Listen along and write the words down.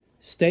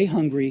Stay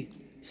hungry,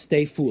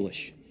 stay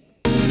foolish.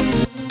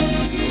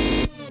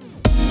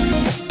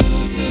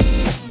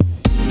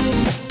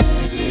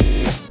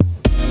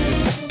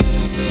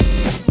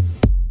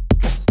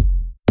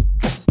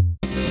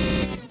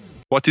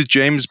 What did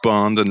James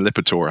Bond and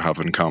Lipitor have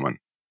in common?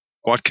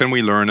 What can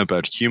we learn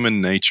about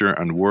human nature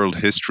and world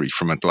history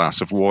from a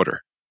glass of water?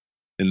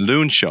 In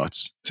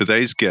Loonshots,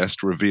 today's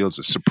guest reveals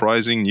a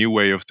surprising new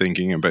way of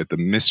thinking about the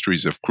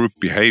mysteries of group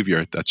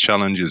behavior that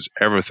challenges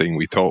everything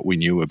we thought we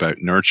knew about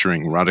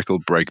nurturing radical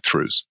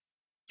breakthroughs.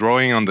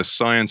 Drawing on the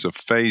science of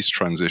phase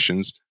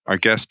transitions, our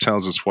guest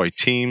tells us why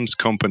teams,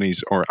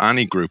 companies, or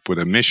any group with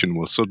a mission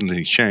will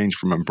suddenly change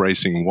from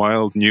embracing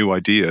wild new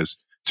ideas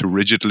to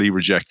rigidly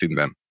rejecting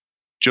them,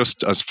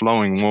 just as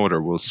flowing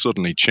water will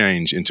suddenly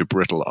change into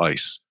brittle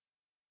ice.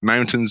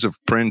 Mountains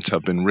of print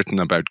have been written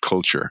about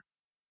culture.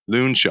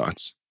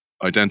 Loonshots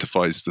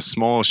identifies the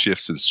small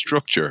shifts in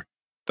structure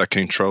that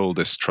control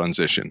this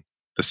transition,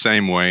 the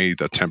same way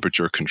that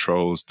temperature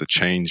controls the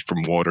change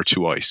from water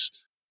to ice.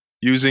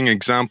 Using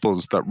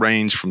examples that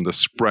range from the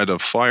spread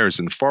of fires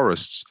in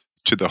forests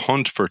to the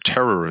hunt for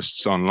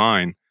terrorists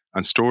online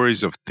and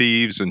stories of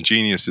thieves and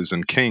geniuses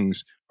and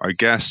kings, our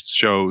guest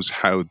shows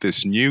how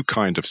this new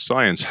kind of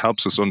science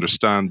helps us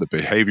understand the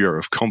behavior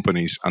of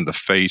companies and the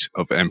fate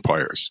of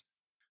empires.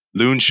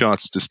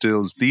 Loonshots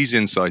distills these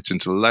insights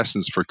into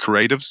lessons for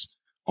creatives,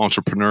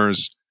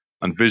 entrepreneurs,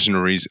 and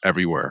visionaries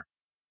everywhere.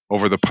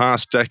 Over the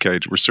past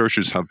decade,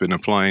 researchers have been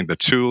applying the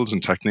tools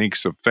and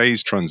techniques of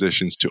phase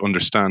transitions to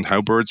understand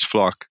how birds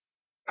flock,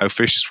 how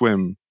fish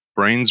swim,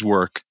 brains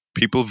work,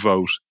 people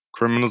vote,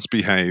 criminals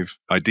behave,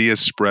 ideas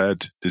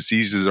spread,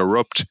 diseases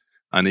erupt,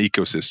 and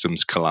ecosystems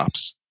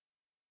collapse.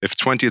 If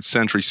 20th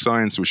century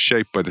science was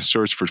shaped by the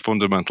search for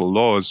fundamental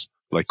laws,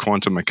 like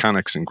quantum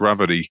mechanics and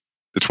gravity,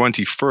 the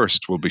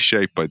 21st will be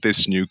shaped by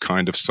this new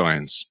kind of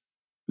science.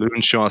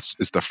 Loonshots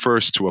is the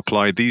first to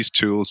apply these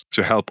tools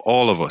to help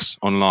all of us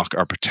unlock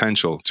our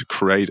potential to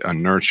create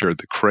and nurture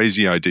the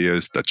crazy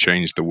ideas that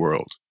change the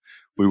world.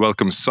 We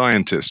welcome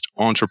scientist,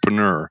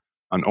 entrepreneur,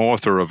 and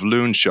author of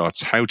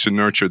Loonshots, How to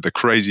Nurture the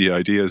Crazy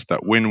Ideas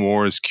That Win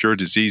Wars, Cure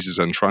Diseases,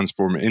 and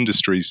Transform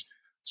Industries,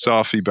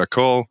 Safi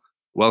Bahcall.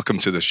 Welcome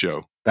to the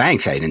show.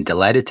 Thanks, Hayden.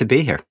 Delighted to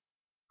be here.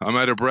 I'm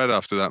out of breath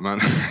after that, man.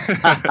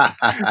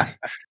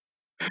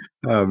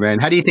 Oh, man.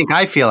 How do you think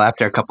I feel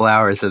after a couple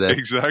hours of this?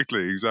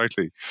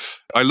 Exactly.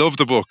 I love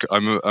the book.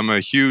 I'm a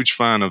huge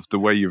fan of the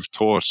way you've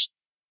taught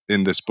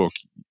in this book,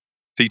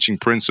 teaching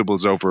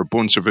principles over a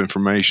bunch of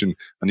information,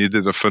 and you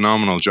did a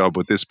phenomenal job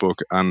with this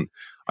book. And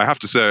I have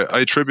to say, I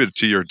attribute it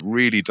to your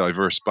really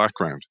diverse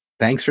background.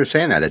 Thanks for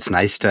saying that. It's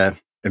nice to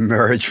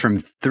emerge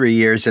from 3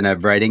 years in a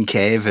writing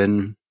cave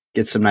and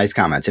get some nice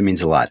comments. It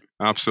means a lot.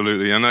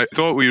 Absolutely. And I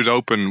thought we would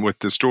open with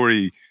the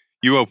story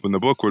you opened the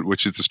book with,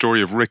 which is the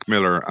story of Rick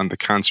Miller and the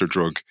cancer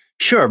drug.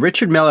 Sure.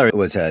 Richard Miller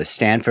was a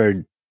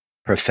Stanford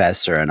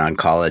professor and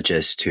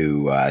oncologist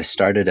who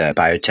started a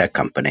biotech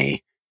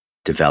company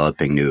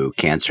developing new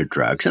cancer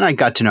drugs. And I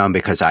got to know him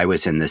because I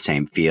was in the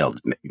same field.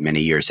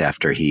 Many years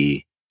after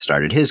he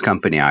started his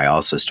company, I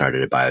also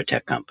started a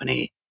biotech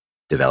company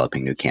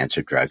developing new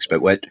cancer drugs.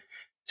 But what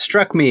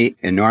struck me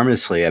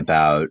enormously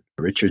about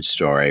Richard's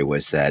story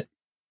was that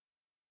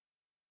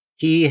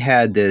he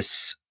had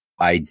this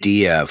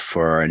idea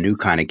for a new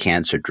kind of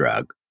cancer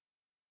drug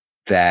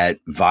that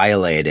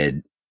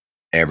violated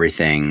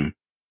everything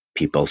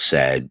people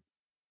said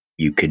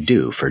you could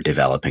do for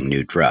developing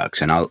new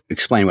drugs. And I'll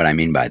explain what I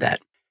mean by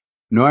that.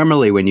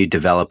 Normally, when you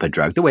develop a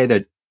drug, the way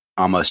that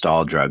almost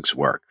all drugs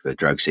work, the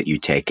drugs that you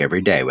take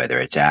every day, whether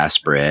it's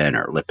aspirin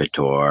or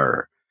Lipitor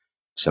or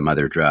some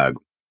other drug,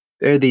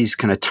 they're these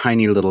kind of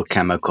tiny little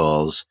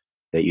chemicals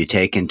that you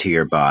take into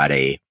your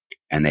body,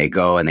 and they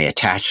go and they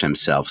attach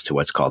themselves to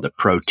what's called a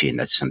protein.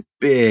 That's some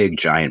big,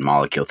 giant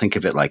molecule. Think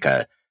of it like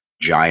a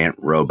giant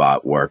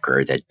robot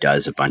worker that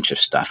does a bunch of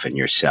stuff in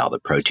your cell. The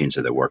proteins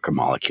are the worker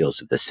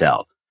molecules of the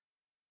cell.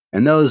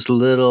 And those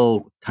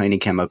little tiny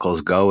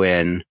chemicals go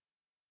in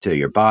to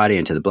your body,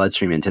 into the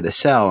bloodstream, into the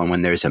cell. And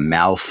when there's a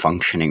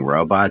malfunctioning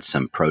robot,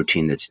 some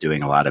protein that's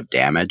doing a lot of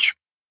damage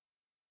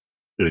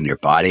in your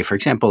body, for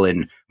example,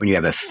 when you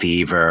have a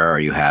fever or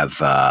you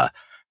have a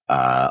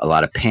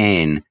lot of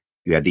pain,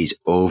 you have these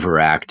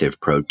overactive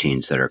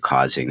proteins that are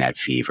causing that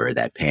fever,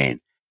 that pain.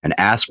 And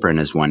aspirin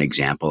is one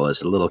example,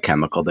 is a little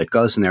chemical that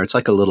goes in there. It's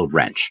like a little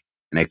wrench,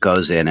 and it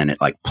goes in and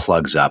it like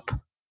plugs up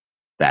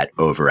that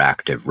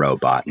overactive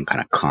robot and kind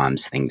of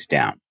calms things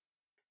down.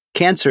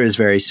 Cancer is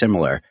very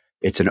similar.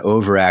 It's an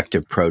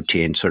overactive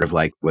protein, sort of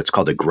like what's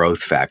called a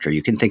growth factor.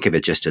 You can think of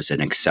it just as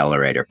an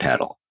accelerator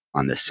pedal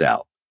on the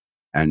cell.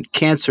 And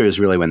cancer is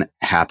really when it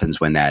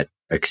happens when that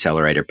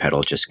accelerator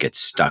pedal just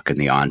gets stuck in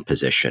the on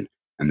position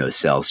and those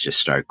cells just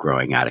start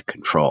growing out of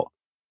control.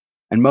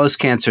 And most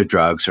cancer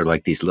drugs are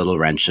like these little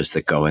wrenches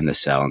that go in the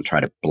cell and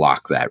try to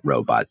block that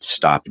robot,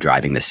 stop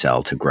driving the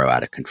cell to grow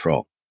out of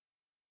control.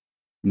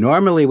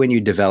 Normally, when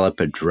you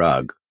develop a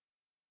drug,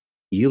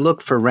 you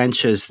look for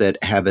wrenches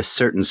that have a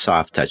certain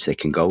soft touch. They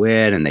can go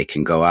in and they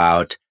can go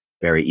out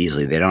very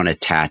easily. They don't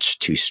attach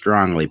too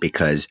strongly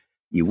because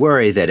you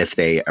worry that if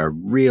they are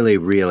really,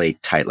 really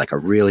tight, like a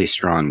really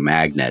strong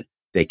magnet,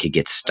 they could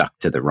get stuck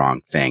to the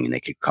wrong thing and they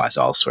could cause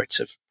all sorts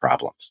of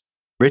problems.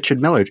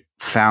 Richard Miller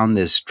found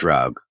this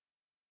drug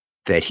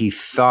that he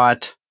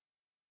thought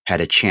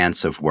had a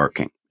chance of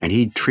working. And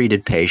he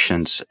treated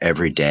patients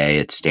every day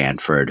at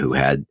Stanford who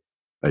had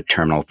a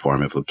terminal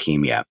form of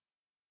leukemia.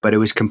 But it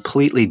was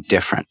completely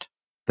different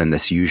than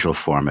this usual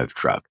form of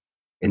drug.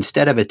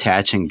 Instead of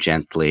attaching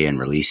gently and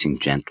releasing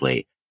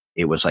gently,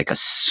 it was like a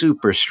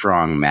super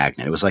strong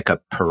magnet. It was like a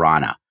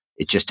piranha.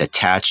 It just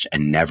attached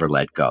and never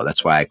let go.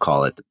 That's why I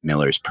call it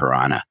Miller's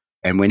piranha.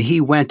 And when he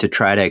went to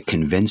try to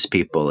convince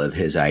people of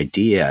his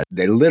idea,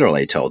 they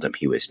literally told him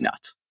he was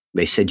nuts.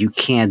 They said, you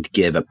can't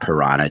give a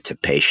piranha to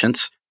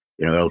patients.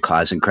 It'll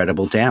cause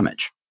incredible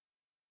damage.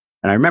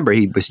 And I remember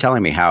he was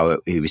telling me how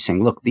he was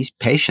saying, look, these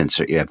patients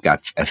have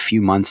got a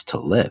few months to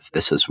live.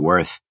 This is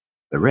worth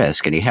the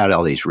risk. And he had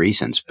all these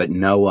reasons, but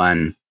no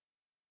one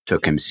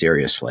took him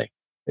seriously.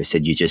 They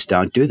said, you just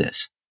don't do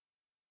this.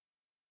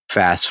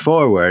 Fast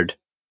forward,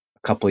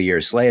 a couple of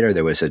years later,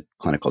 there was a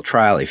clinical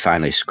trial. He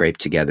finally scraped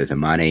together the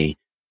money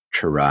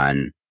to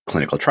run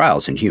clinical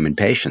trials in human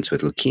patients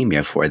with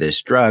leukemia for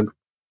this drug.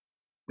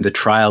 The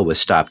trial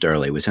was stopped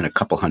early. It was in a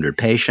couple hundred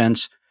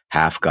patients.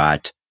 Half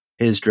got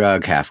his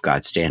drug, half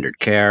got standard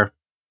care.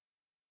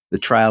 The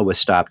trial was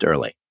stopped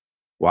early.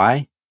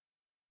 Why?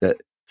 The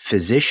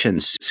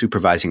physicians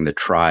supervising the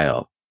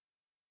trial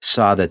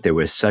saw that there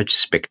was such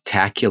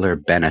spectacular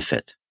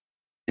benefit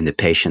in the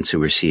patients who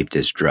received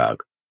his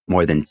drug,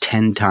 more than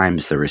 10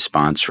 times the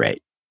response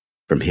rate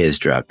from his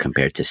drug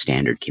compared to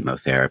standard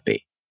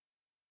chemotherapy,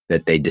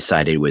 that they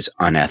decided it was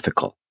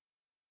unethical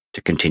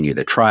to continue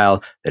the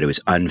trial, that it was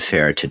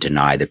unfair to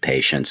deny the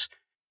patients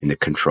in the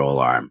control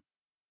arm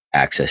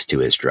access to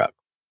his drug.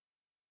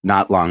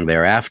 Not long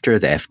thereafter,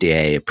 the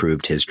FDA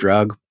approved his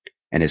drug,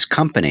 and his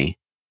company,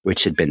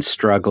 which had been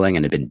struggling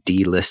and had been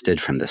delisted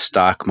from the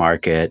stock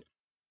market,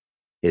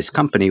 his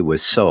company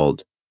was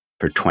sold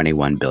for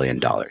 $21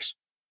 billion.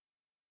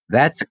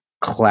 That's a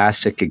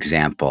classic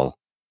example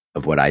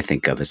of what I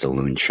think of as a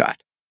loonshot.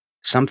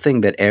 Something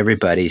that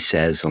everybody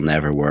says will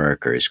never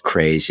work or is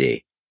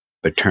crazy,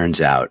 but turns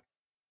out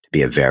to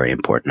be a very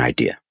important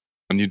idea.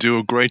 And you do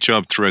a great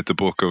job throughout the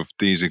book of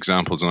these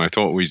examples, and I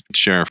thought we'd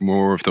share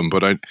more of them.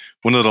 But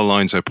one of the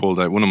lines I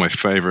pulled out, one of my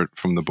favorite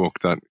from the book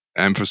that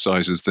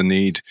emphasizes the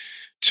need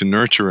to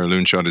nurture a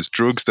loonshot is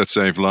drugs that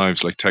save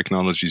lives, like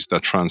technologies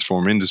that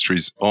transform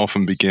industries,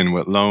 often begin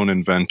with lone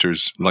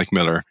inventors like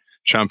Miller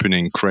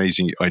championing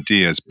crazy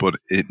ideas, but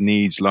it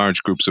needs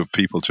large groups of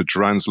people to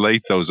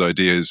translate those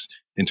ideas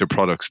into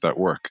products that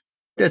work.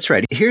 That's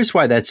right. Here's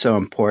why that's so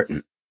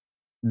important.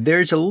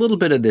 There's a little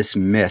bit of this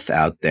myth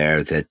out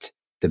there that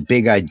the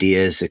big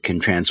ideas that can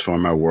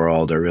transform our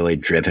world are really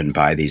driven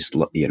by these,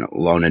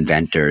 lone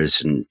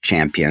inventors and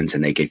champions,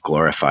 and they get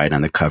glorified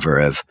on the cover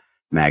of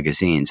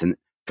magazines. And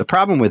the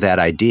problem with that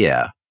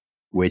idea,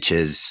 which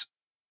is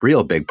a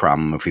real big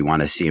problem if we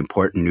want to see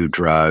important new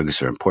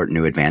drugs or important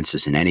new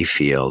advances in any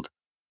field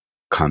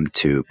come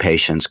to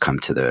patients, come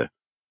to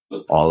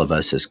all of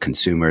us as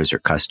consumers or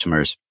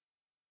customers.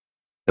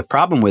 The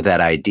problem with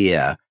that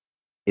idea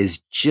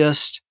is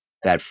just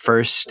that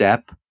first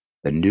step,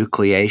 the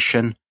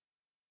nucleation,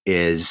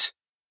 is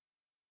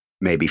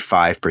maybe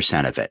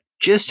 5% of it.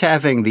 Just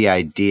having the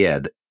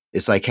idea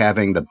is like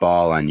having the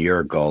ball on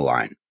your goal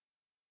line.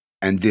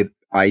 And the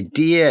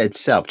idea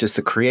itself, just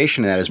the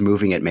creation of that, is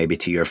moving it maybe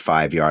to your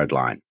 5-yard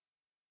line.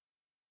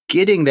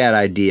 Getting that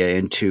idea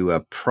into a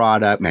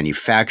product,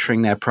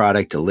 manufacturing that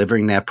product,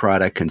 delivering that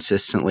product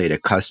consistently to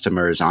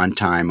customers on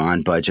time,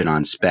 on budget,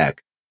 on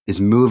spec,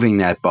 is moving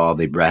that ball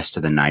the rest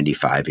of the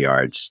 95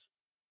 yards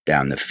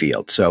down the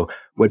field. So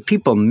what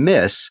people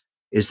miss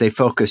is they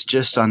focus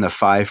just on the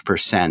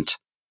 5%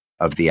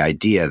 of the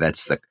idea.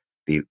 That's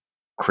the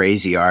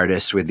crazy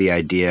artists with the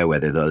idea,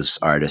 whether those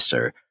artists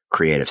are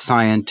creative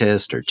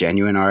scientists or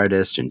genuine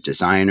artists and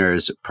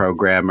designers,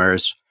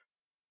 programmers.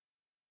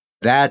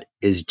 That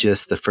is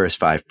just the first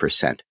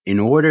 5%. In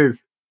order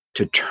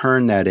to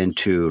turn that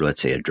into,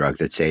 let's say, a drug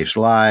that saves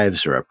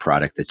lives or a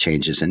product that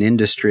changes an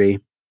industry,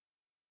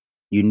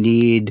 you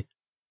need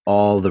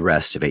all the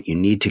rest of it. You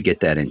need to get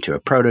that into a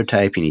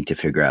prototype. You need to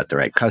figure out the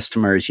right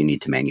customers. You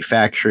need to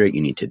manufacture it. You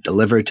need to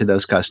deliver it to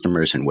those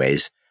customers in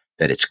ways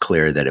that it's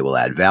clear that it will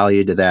add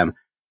value to them.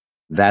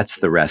 That's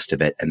the rest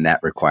of it, and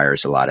that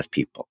requires a lot of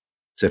people.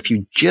 So if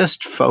you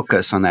just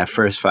focus on that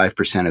first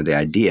 5% of the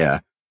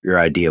idea, your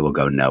idea will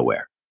go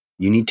nowhere.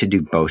 You need to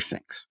do both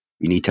things.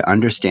 You need to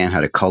understand how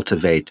to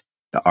cultivate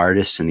the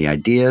artists and the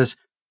ideas,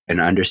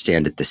 and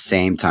understand at the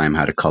same time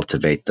how to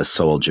cultivate the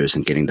soldiers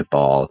and getting the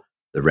ball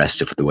the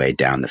rest of the way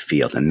down the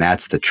field. And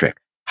that's the trick.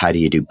 How do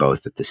you do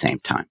both at the same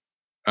time?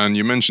 And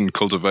you mentioned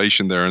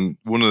cultivation there. And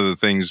one of the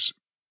things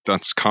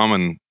that's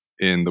common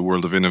in the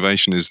world of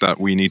innovation is that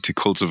we need to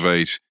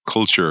cultivate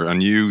culture.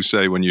 And you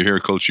say when you hear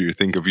culture, you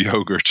think of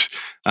yogurt.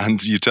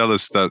 And you tell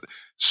us that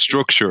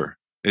structure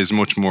is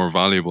much more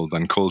valuable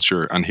than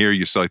culture. And here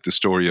you cite the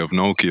story of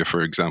Nokia,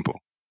 for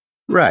example.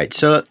 Right.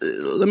 So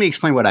let me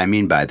explain what I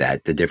mean by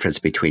that, the difference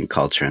between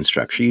culture and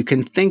structure. You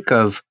can think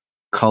of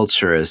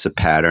culture as the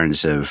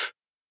patterns of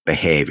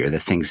behavior, the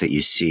things that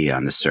you see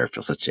on the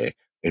surface. Let's say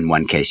in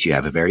one case, you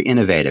have a very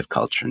innovative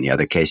culture. In the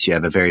other case, you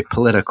have a very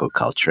political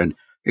culture. And I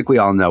think we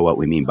all know what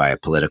we mean by a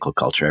political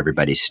culture.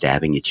 Everybody's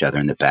stabbing each other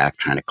in the back,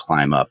 trying to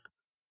climb up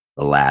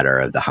the ladder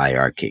of the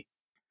hierarchy.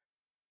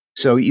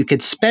 So you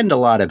could spend a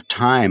lot of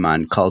time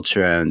on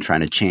culture and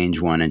trying to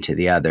change one into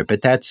the other,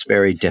 but that's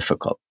very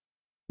difficult.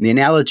 The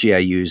analogy I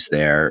use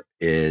there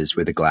is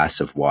with a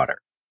glass of water.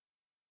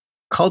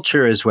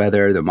 Culture is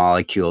whether the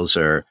molecules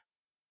are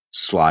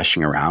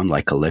sloshing around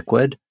like a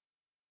liquid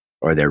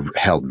or they're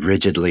held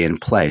rigidly in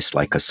place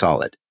like a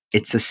solid.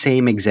 It's the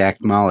same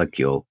exact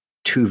molecule,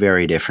 two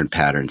very different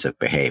patterns of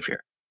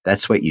behavior.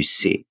 That's what you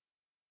see.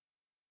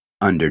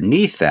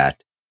 Underneath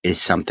that is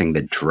something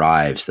that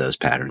drives those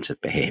patterns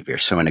of behavior.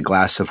 So in a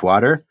glass of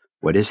water,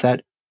 what is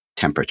that?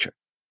 Temperature.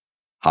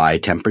 High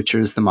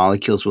temperatures, the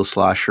molecules will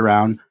slosh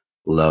around.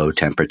 Low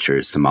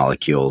temperatures, the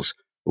molecules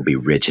will be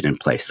rigid in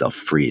place. They'll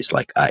freeze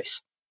like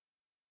ice.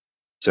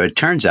 So it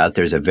turns out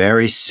there's a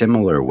very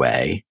similar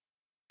way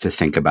to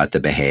think about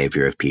the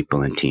behavior of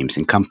people and teams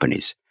and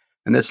companies.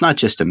 And that's not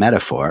just a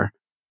metaphor.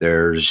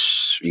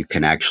 You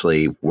can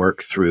actually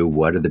work through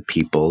what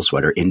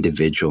are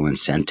individual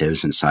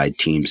incentives inside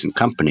teams and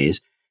companies.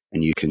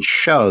 And you can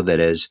show that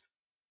as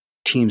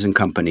teams and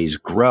companies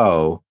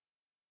grow,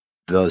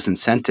 those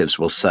incentives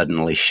will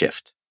suddenly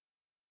shift.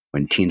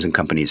 When teams and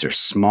companies are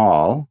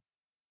small,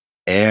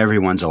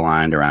 everyone's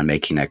aligned around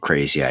making that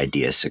crazy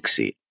idea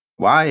succeed.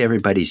 Why?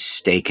 Everybody's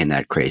stake in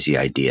that crazy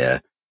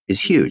idea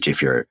is huge.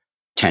 If you're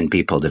 10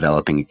 people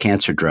developing a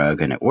cancer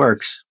drug and it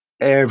works,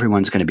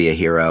 everyone's going to be a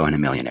hero and a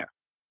millionaire.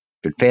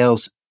 If it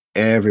fails,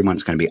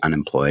 everyone's going to be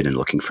unemployed and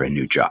looking for a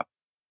new job.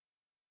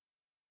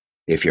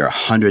 If you're a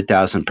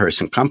 100,000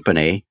 person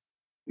company,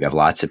 you have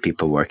lots of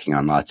people working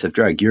on lots of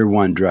drugs. Your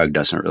one drug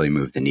doesn't really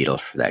move the needle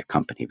for that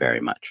company very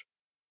much.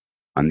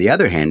 On the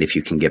other hand, if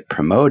you can get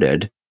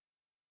promoted,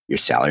 your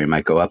salary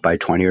might go up by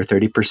 20 or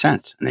 30%.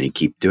 And then you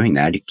keep doing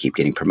that, you keep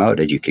getting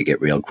promoted, you could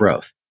get real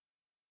growth.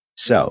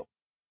 So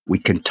we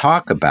can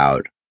talk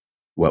about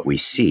what we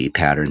see,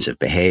 patterns of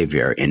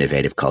behavior,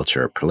 innovative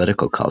culture, or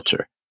political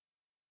culture.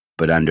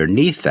 But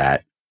underneath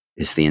that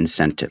is the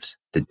incentives,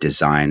 the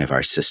design of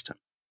our system.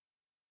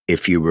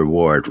 If you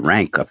reward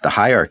rank up the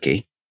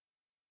hierarchy,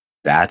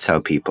 that's how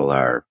people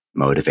are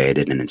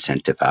motivated and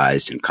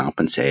incentivized and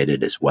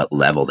compensated, is what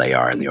level they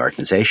are in the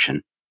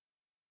organization.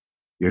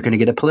 You're going to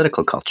get a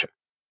political culture.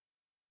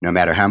 No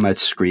matter how much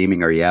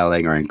screaming or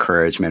yelling or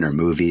encouragement or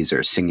movies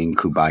or singing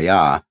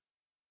Kumbaya,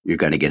 you're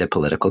going to get a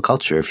political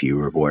culture if you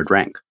reward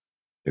rank.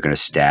 They're going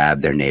to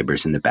stab their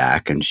neighbors in the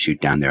back and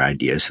shoot down their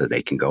ideas so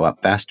they can go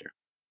up faster.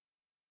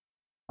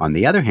 On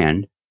the other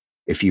hand,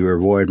 if you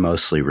reward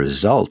mostly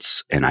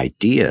results and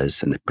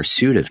ideas and the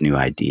pursuit of new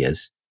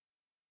ideas,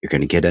 you're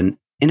going to get an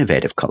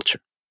innovative culture.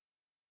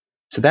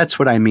 So that's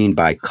what I mean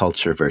by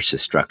culture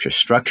versus structure.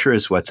 Structure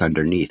is what's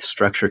underneath.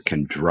 Structure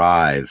can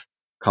drive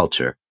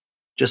culture.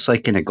 Just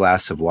like in a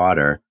glass of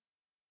water,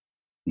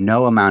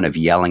 no amount of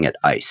yelling at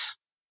ice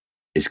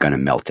is going to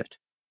melt it.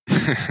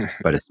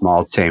 But a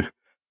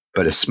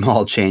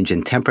small change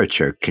in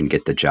temperature can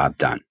get the job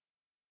done.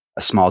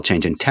 A small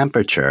change in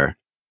temperature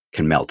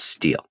can melt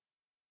steel.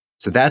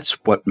 So that's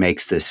what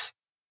makes this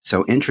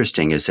so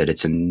interesting, is that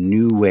it's a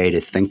new way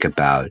to think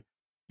about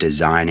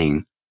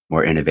designing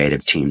more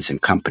innovative teams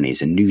and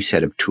companies, a new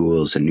set of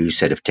tools, a new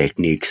set of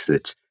techniques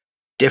that's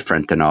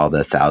different than all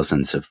the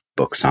thousands of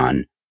books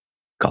on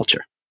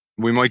culture.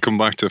 We might come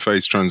back to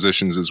phase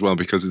transitions as well,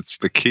 because it's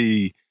the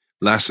key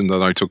lesson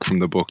that I took from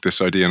the book,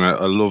 this idea, and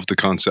I love the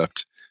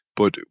concept.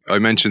 But I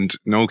mentioned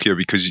Nokia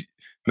because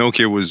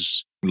Nokia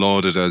was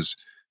lauded as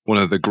one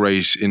of the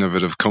great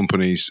innovative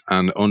companies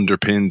and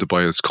underpinned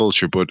by its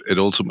culture, but it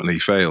ultimately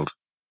failed.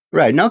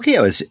 Right.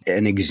 Nokia was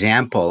an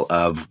example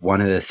of one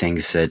of the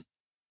things that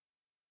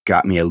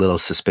got me a little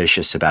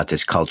suspicious about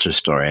this culture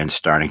story and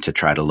starting to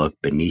try to look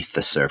beneath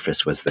the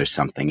surface. Was there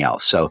something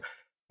else? So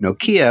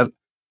Nokia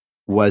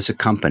was a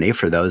company,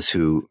 for those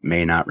who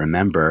may not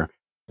remember,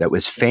 that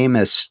was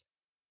famous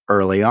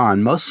early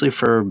on, mostly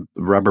for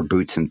rubber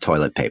boots and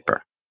toilet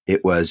paper.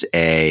 It was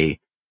a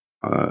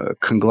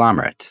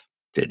conglomerate,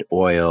 did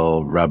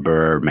oil,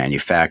 rubber,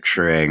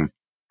 manufacturing,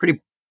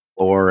 pretty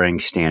boring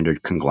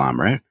standard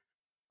conglomerate.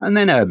 And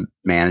then a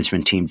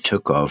management team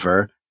took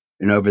over,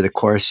 and over the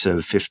course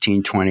of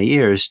 15, 20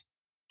 years,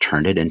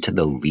 turned it into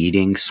the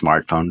leading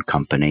smartphone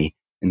company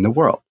in the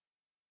world.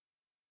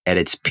 At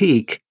its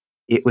peak,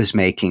 it was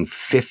making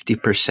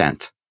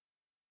 50%.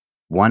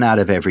 One out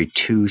of every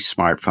two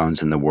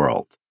smartphones in the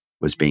world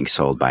was being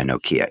sold by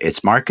Nokia.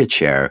 Its market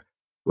share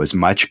was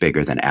much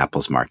bigger than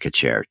Apple's market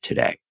share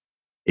today.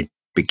 It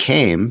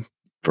became,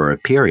 for a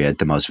period,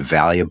 the most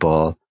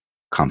valuable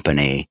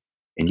company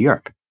in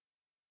Europe.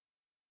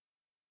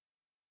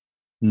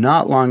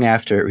 Not long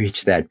after it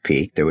reached that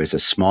peak, there was a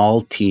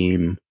small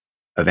team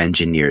of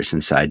engineers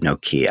inside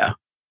Nokia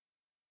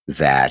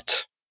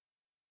that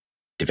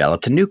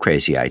developed a new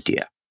crazy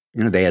idea.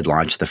 They had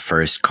launched the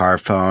first car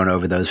phone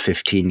over those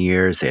 15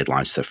 years. They had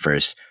launched the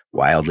first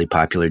wildly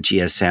popular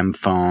GSM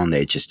phone. They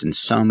had just done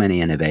so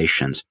many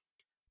innovations.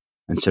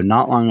 And so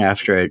not long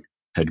after it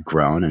had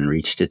grown and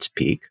reached its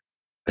peak,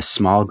 a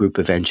small group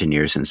of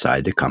engineers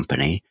inside the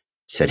company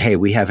said, hey,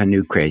 we have a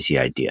new crazy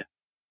idea.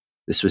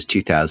 This was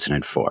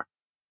 2004.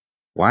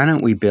 Why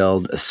don't we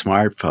build a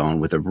smartphone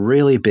with a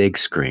really big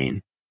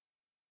screen?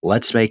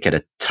 Let's make it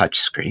a touch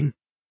screen.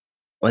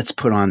 Let's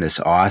put on this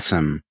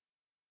awesome,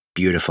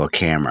 beautiful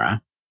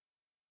camera.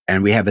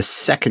 And we have a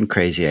second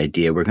crazy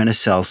idea. We're going to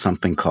sell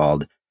something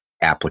called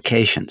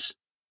applications,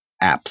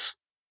 apps,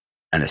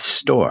 and a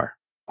store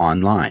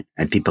online.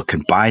 And people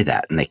can buy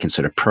that and they can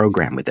sort of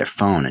program with their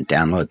phone and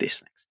download these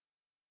things.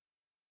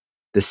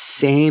 The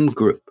same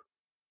group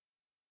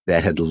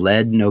that had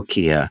led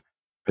Nokia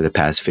for the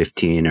past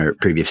 15 or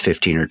previous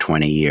 15 or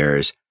 20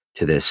 years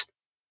to this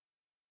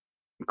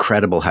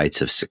incredible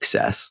heights of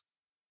success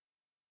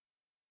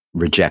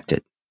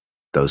rejected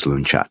those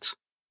Loonshots.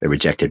 They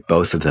rejected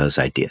both of those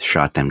ideas,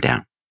 shot them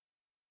down.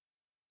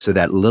 So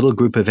that little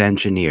group of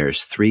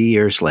engineers 3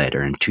 years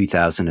later in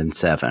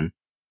 2007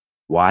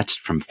 watched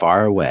from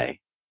far away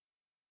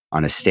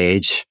on a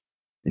stage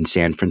in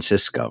San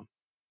Francisco.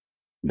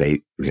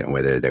 They,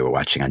 whether they were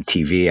watching on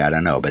TV, I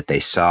don't know, but they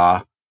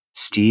saw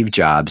Steve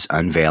Jobs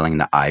unveiling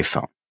the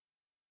iPhone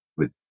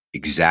with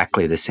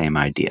exactly the same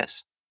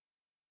ideas.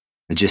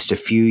 And just a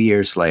few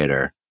years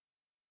later,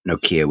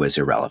 Nokia was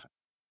irrelevant.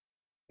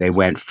 They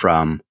went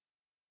from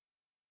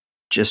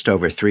just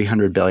over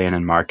 300 billion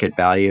in market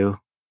value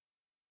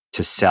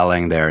to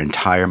selling their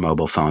entire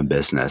mobile phone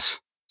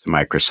business to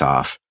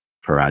Microsoft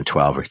for around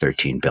 12 or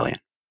 13 billion.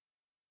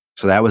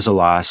 So that was a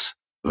loss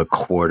of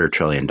 $250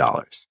 billion.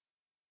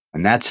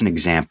 And that's an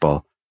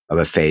example of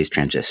a phase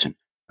transition,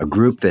 a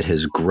group that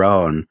has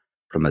grown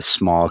from a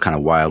small, kind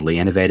of wildly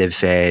innovative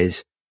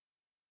phase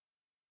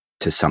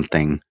to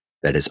something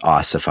that is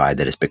ossified,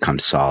 that has become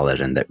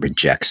solid, and that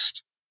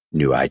rejects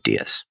new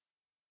ideas.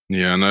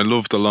 Yeah, and I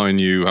love the line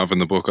you have in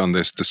the book on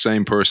this. The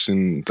same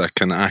person that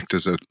can act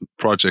as a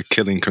project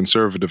killing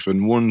conservative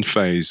in one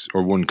phase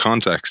or one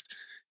context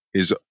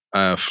is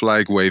a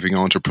flag waving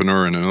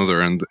entrepreneur in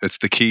another. And it's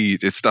the key,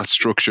 it's that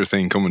structure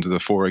thing coming to the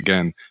fore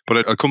again.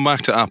 But I'll come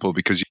back to Apple,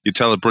 because you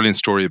tell a brilliant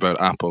story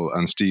about Apple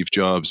and Steve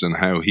Jobs and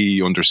how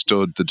he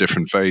understood the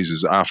different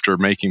phases after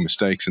making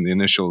mistakes in the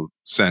initial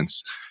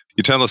sense.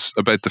 You tell us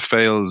about the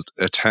failed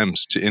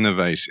attempts to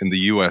innovate in the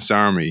US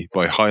Army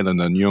by Highland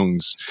and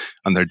Youngs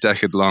and their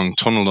decade-long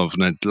tunnel of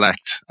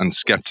neglect and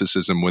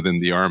skepticism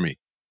within the Army.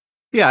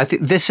 Yeah, I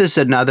think this is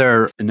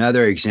another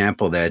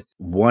example that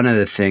one of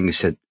the things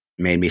that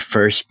made me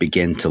first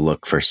begin to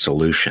look for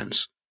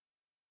solutions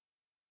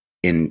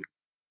in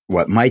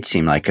what might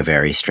seem like a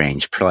very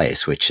strange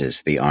place, which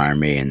is the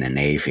Army and the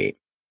Navy.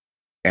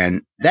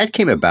 And that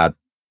came about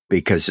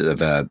because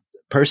of a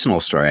personal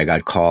story. I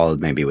got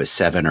called, maybe it was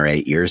 7 or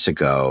 8 years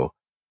ago,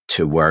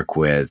 to work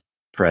with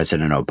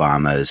President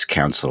Obama's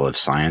Council of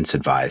Science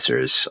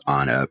Advisors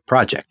on a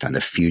project on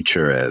the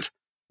future of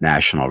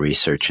national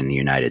research in the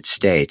United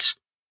States.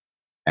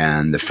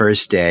 And the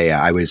first day,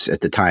 I was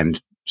at the time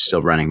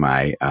still running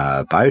my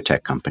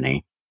biotech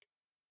company,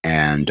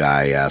 and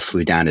I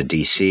flew down to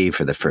DC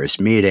for the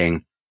first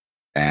meeting.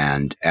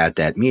 And at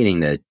that meeting,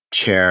 the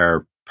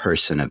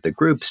chairperson of the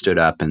group stood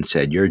up and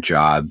said, your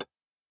job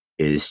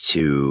is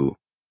to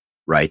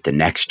write the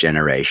next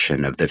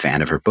generation of the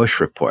Vannevar Bush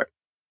report.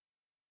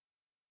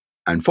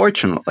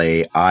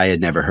 Unfortunately, I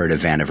had never heard of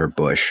Vannevar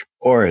Bush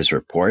or his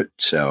report,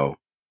 so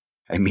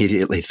I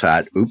immediately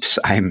thought, oops,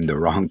 I'm the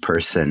wrong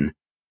person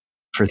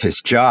for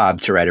this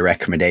job to write a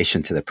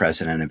recommendation to the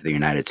President of the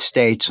United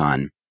States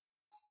on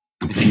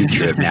the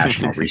future of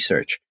national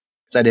research.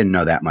 Because I didn't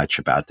know that much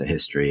about the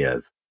history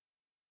of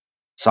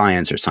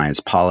science or science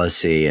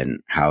policy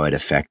and how it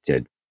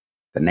affected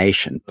the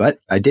nation. But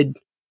I did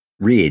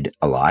read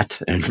a lot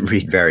and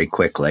read very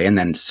quickly. And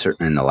then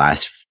certainly in the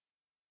last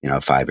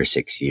 5 or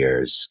 6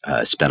 years,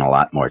 spent a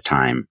lot more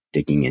time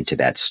digging into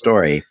that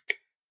story,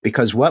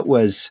 because what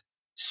was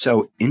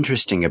so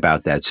interesting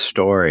about that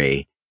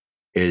story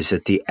is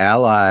that the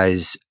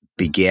Allies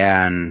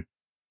began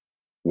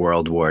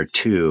World War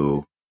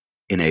II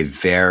in a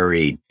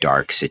very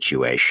dark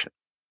situation.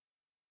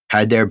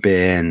 Had there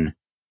been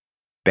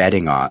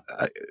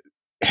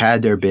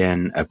had there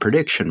been a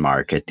prediction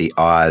market, the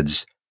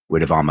odds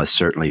would have almost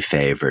certainly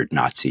favored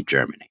Nazi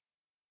Germany.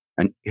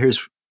 And here's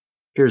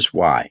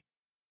why.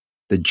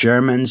 The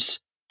Germans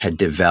had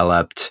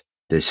developed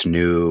this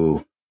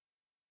new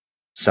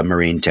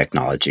submarine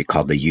technology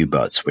called the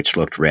U-boats, which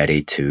looked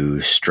ready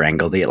to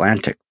strangle the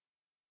Atlantic.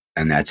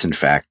 And that's, in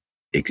fact,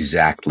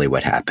 exactly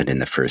what happened in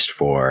the first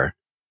 4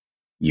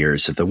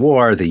 years of the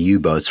war. The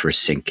U-boats were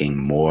sinking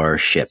more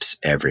ships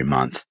every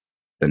month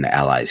than the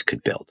Allies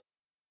could build.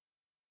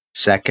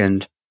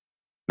 Second,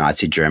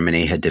 Nazi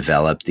Germany had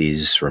developed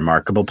these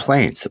remarkable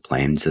planes, the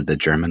planes of the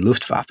German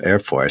Luftwaffe Air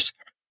Force,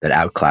 that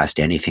outclassed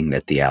anything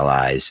that the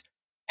Allies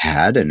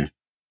had, and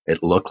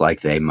it looked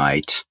like they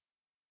might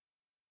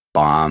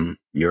bomb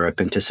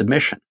Europe into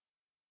submission.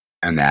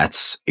 And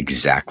that's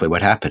exactly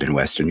what happened in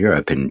Western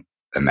Europe in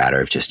a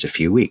matter of just a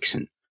few weeks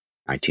in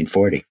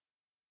 1940.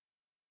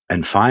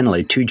 And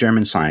finally, two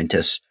German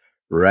scientists,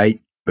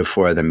 right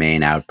before the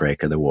main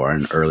outbreak of the war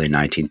in early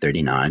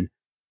 1939,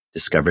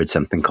 discovered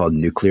something called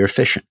nuclear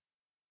fission,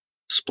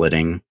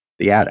 splitting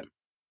the atom,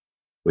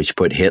 which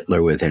put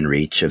Hitler within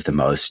reach of the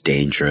most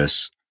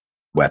dangerous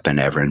weapon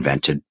ever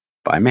invented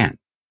by man,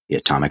 the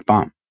atomic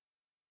bomb.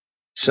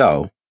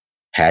 So,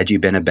 had you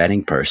been a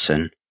betting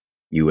person,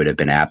 you would have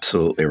been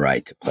absolutely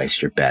right to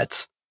place your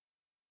bets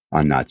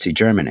on Nazi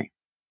Germany.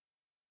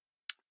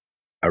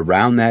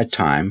 Around that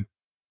time,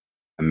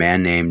 a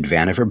man named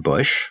Vannevar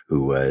Bush,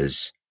 who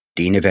was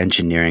Dean of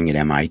Engineering at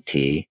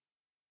MIT,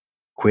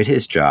 quit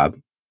his job,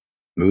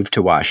 moved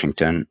to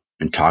Washington,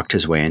 and talked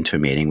his way into a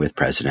meeting with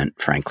President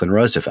Franklin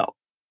Roosevelt.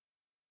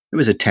 It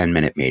was a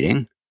 10-minute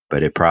meeting,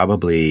 but it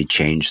probably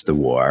changed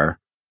the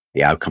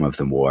outcome of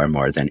the war,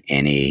 more than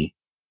any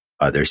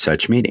other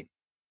such meeting.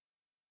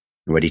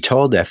 What he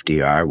told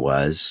FDR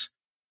was,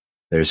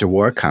 there's a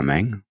war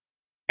coming,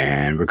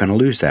 and we're going to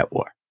lose that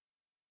war.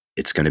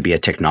 It's going to be a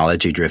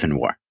technology-driven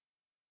war.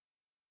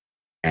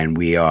 And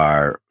we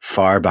are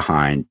far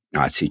behind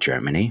Nazi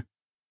Germany,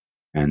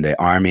 and the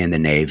Army and the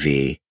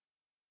Navy,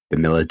 the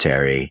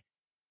military,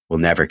 will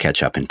never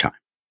catch up in time.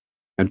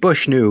 And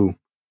Bush knew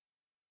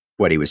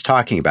what he was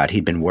talking about.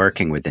 He'd been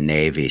working with the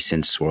Navy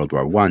since World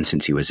War I,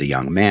 since he was a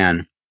young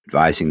man,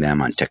 advising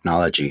them on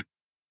technology.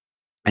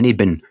 And he'd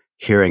been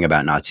hearing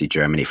about Nazi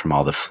Germany from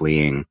all the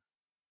fleeing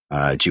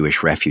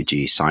Jewish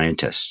refugee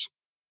scientists.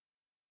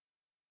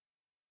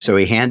 So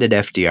he handed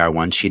FDR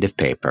one sheet of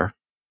paper,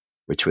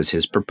 which was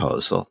his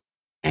proposal.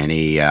 And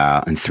he,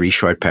 in 3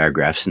 short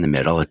paragraphs in the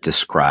middle, it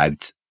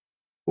described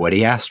what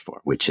he asked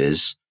for, which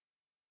is,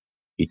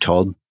 he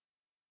told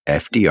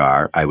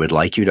FDR, I would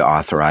like you to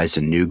authorize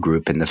a new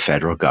group in the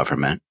federal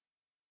government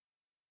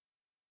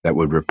that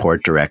would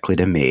report directly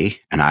to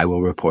me, and I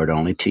will report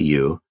only to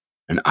you,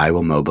 and I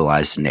will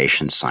mobilize the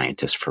nation's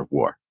scientists for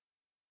war.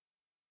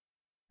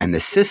 And the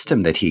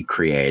system that he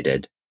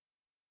created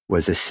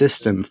was a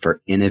system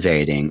for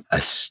innovating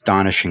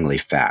astonishingly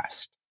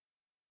fast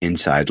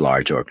inside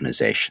large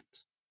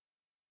organizations.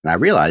 And I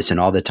realized in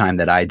all the time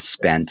that I'd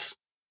spent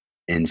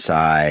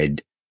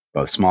inside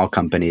both small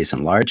companies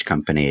and large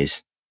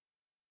companies,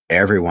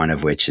 every one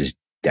of which is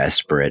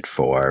desperate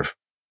for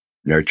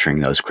nurturing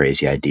those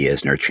crazy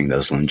ideas, nurturing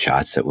those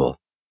loonshots that will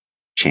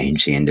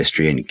change the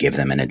industry and give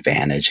them an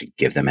advantage,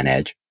 give them an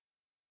edge.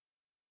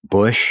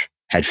 Bush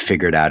had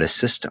figured out a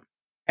system,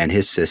 and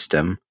his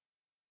system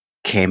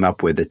came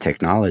up with the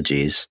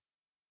technologies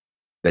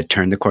that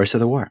turned the course of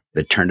the war,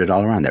 that turned it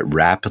all around, that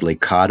rapidly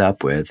caught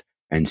up with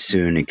and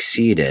soon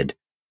exceeded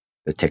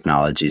the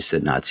technologies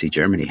that Nazi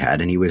Germany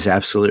had. And he was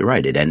absolutely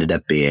right. It ended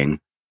up being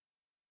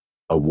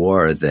a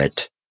war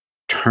that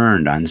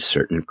turned on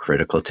certain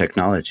critical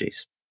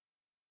technologies.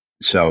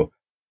 So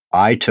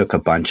I took a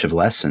bunch of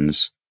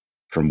lessons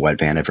from what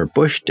Vannevar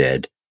Bush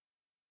did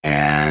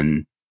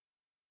and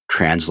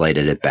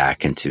translated it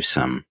back into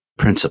some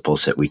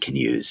principles that we can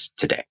use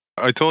today.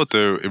 I thought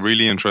the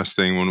really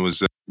interesting one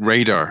was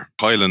radar.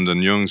 Hyland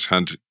and Youngs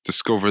had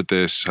discovered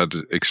this, had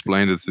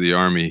explained it to the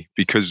army,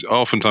 because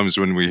oftentimes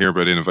when we hear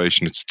about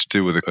innovation, it's to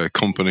do with a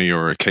company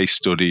or a case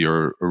study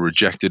or a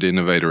rejected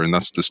innovator, and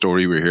that's the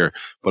story we hear.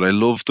 But I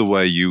love the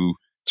way you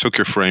took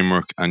your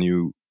framework and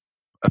you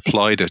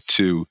applied it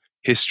to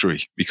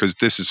history, because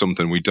this is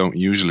something we don't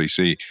usually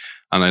see.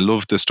 And I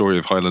love the story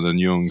of Hyland and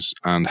Youngs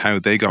and how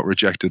they got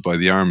rejected by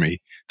the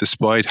army,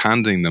 despite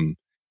handing them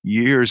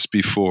years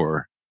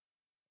before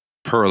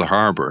Pearl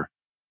Harbor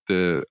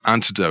the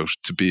antidote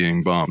to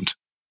being bombed.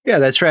 Yeah,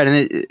 that's right.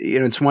 And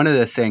it's one of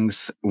the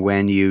things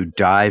when you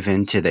dive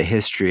into the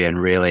history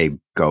and really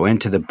go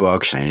into the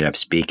books. I ended up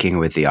speaking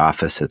with the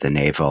Office of the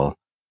Naval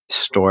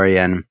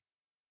Historian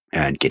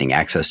and getting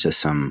access to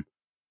some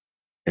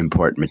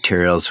important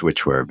materials,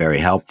 which were very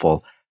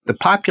helpful. The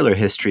popular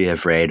history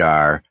of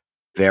radar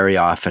very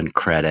often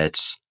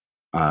credits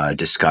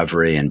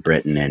discovery in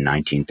Britain in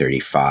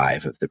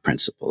 1935 of the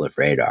principle of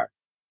radar.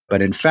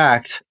 But in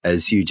fact,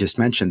 as you just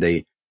mentioned,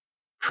 the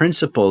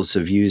principles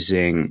of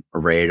using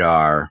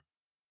radar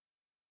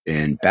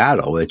in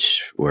battle,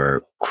 which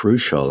were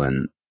crucial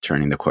in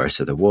turning the course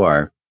of the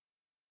war,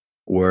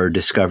 were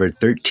discovered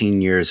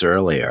 13 years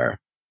earlier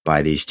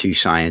by these two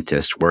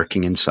scientists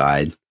working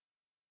inside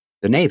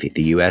the Navy,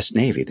 the U.S.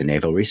 Navy, the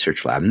Naval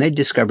Research Lab. And they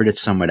discovered it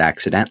somewhat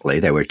accidentally.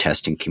 They were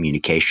testing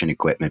communication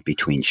equipment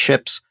between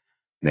ships.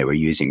 They were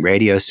using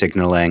radio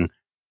signaling.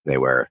 They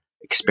were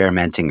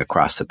experimenting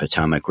across the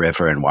Potomac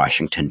River in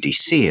Washington,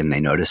 D.C., and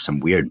they noticed some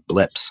weird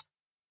blips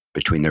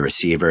between the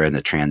receiver and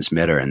the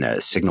transmitter and the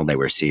signal they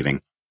were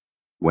receiving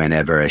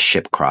whenever a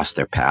ship crossed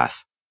their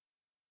path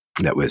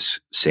that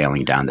was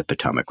sailing down the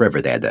Potomac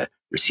River. They had the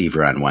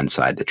receiver on one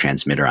side, the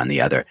transmitter on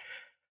the other.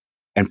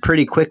 And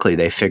pretty quickly,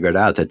 they figured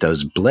out that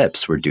those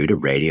blips were due to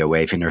radio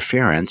wave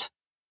interference,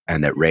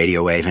 and that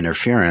radio wave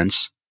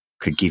interference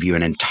could give you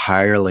an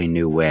entirely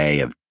new way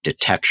of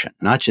detection,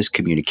 not just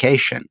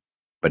communication,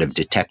 but of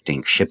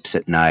detecting ships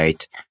at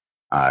night,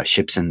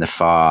 ships in the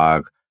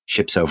fog,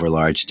 ships over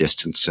large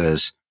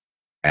distances,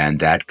 and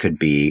that could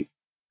be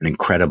an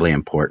incredibly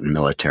important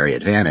military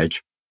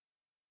advantage.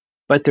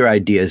 But their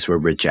ideas were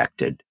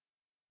rejected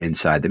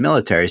inside the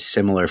military,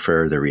 similar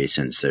for the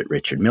reasons that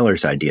Richard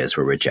Miller's ideas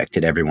were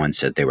rejected. Everyone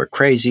said they were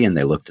crazy, and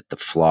they looked at the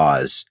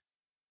flaws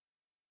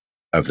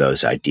of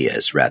those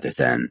ideas rather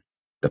than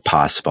the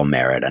possible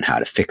merit on how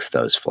to fix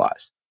those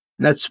flaws.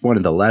 And that's one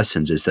of the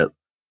lessons, is that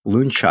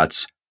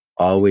loonshots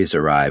always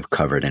arrive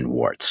covered in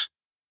warts.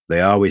 They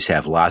always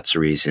have lots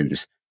of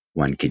reasons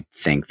one could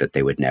think that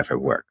they would never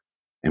work.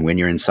 And when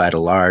you're inside a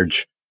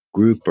large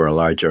group or a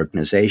large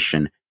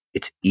organization,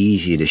 it's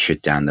easy to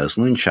shoot down those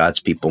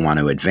loonshots. People want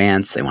to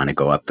advance. They want to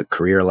go up the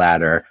career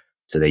ladder.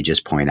 So they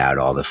just point out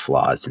all the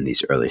flaws in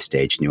these early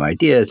stage new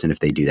ideas. And if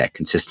they do that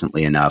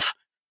consistently enough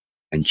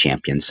and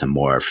champion some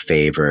more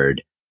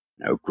favored,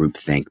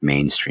 groupthink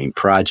mainstream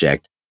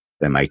project,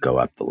 they might go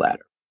up the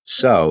ladder.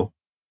 So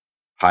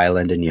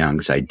Hyland and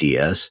Young's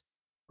ideas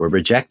were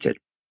rejected.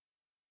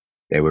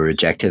 They were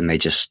rejected, and they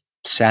just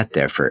sat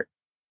there for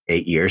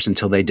 8 years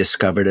until they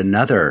discovered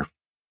another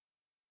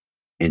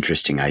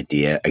interesting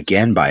idea,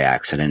 again by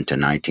accident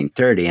in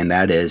 1930, and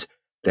that is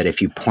that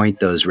if you point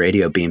those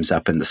radio beams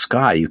up in the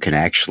sky, you can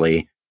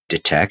actually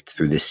detect,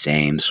 through the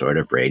same sort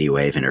of radio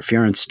wave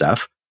interference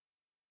stuff,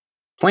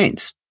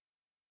 planes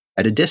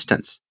at a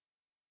distance.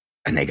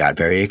 And they got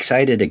very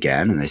excited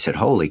again, and they said,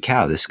 holy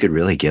cow, this could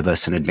really give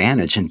us an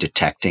advantage in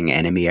detecting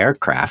enemy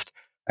aircraft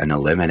and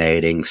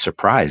eliminating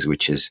surprise,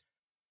 which is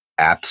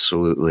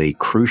absolutely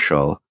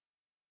crucial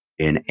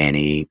in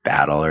any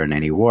battle or in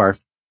any war.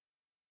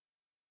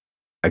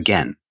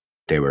 Again,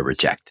 they were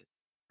rejected.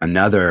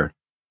 Another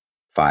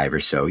 5 or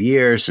so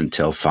years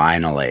until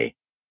finally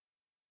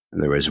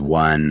there was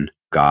one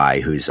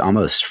guy who's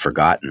almost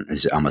forgotten,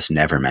 is almost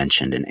never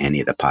mentioned in any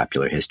of the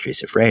popular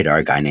histories of radar,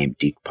 a guy named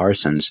Deke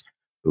Parsons,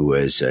 who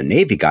was a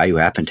Navy guy who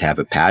happened to have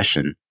a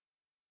passion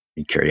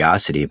and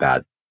curiosity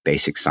about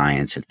basic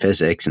science and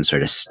physics, and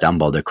sort of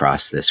stumbled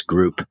across this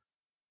group,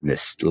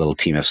 this little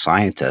team of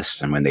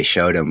scientists. And when they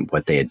showed him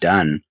what they had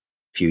done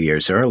a few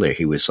years earlier,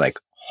 he was like,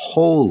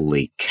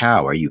 holy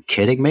cow, are you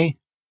kidding me?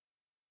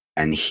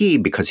 And he,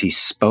 because he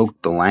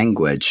spoke the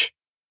language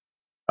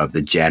of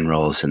the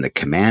generals and the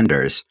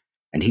commanders,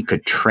 and he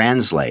could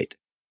translate.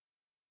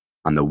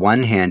 On the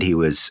one hand, he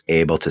was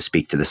able to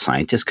speak to the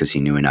scientists because he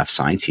knew enough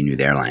science, he knew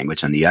their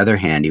language. On the other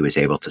hand, he was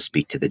able to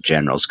speak to the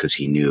generals because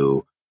he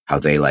knew how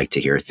they liked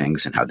to hear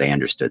things and how they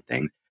understood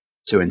things.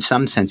 So in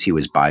some sense, he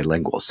was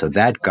bilingual. So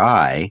that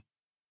guy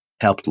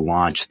helped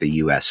launch the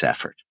U.S.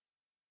 effort.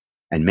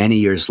 And many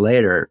years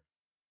later,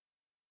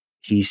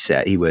 he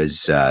said he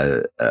was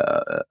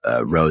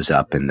rose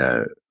up in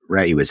the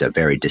right. He was a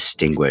very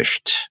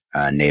distinguished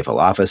naval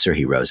officer.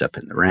 He rose up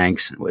in the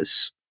ranks and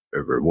was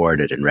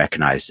rewarded and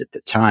recognized at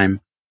the time.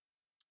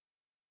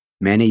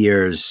 Many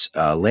years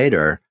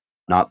later,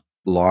 not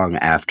long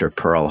after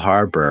Pearl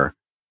Harbor,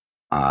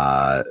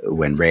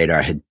 when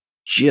radar had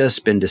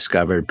just been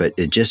discovered, but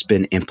it had just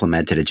been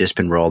implemented, it had just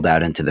been rolled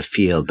out into the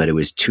field, but it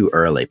was too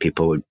early.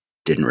 People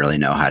didn't really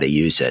know how to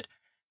use it.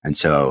 And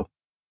so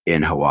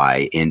in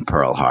Hawaii, in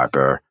Pearl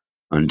Harbor,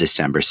 on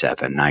December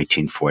 7,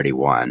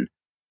 1941,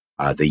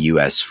 the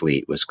U.S.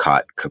 fleet was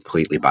caught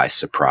completely by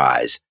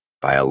surprise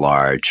by a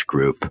large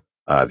group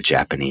of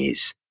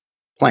Japanese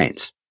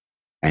planes.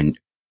 And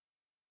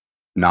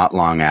not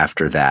long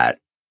after that,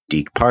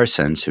 Deke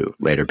Parsons, who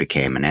later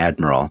became an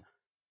admiral,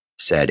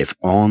 said, if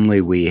only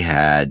we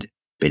had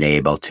been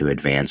able to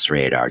advance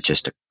radar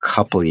just a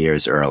couple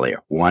years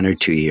earlier, 1 or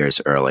 2 years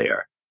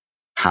earlier,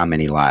 how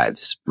many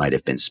lives might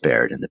have been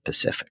spared in the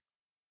Pacific?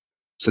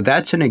 So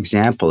that's an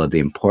example of the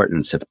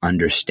importance of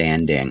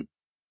understanding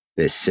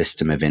this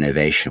system of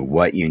innovation,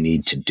 what you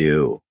need to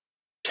do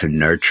to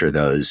nurture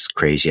those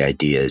crazy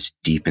ideas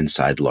deep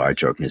inside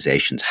large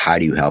organizations. How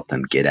do you help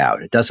them get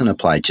out? It doesn't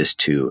apply just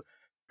to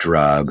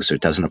drugs, or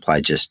it doesn't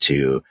apply just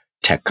to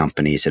tech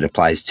companies. It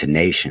applies to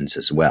nations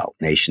as well,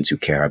 nations who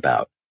care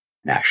about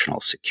national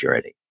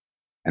security.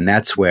 And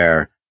that's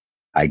where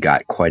I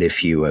got quite a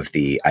few of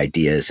the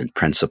ideas and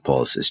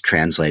principles, is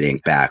translating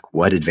back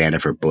what did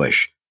Vannevar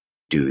Bush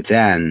do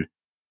then,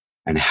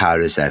 and how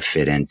does that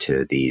fit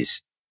into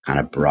these kind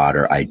of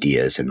broader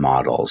ideas and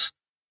models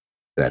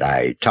that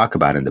I talk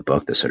about in the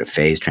book, the sort of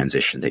phase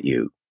transition that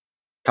you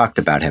talked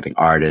about, having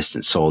artists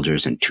and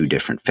soldiers in 2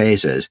 different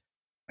phases.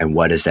 And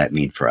what does that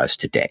mean for us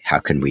today? How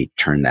can we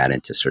turn that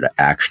into sort of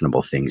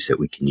actionable things that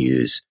we can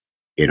use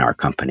in our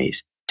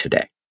companies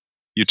today?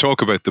 You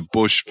talk about the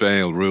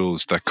Bush-Vail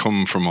rules that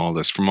come from all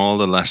this, from all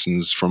the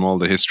lessons, from all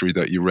the history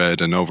that you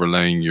read and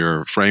overlaying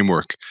your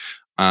framework.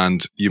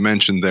 And you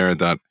mentioned there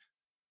that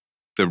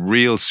the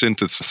real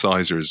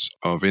synthesizers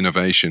of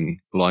innovation,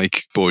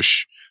 like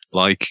Bush,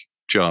 like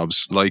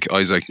Jobs, like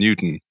Isaac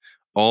Newton,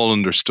 all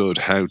understood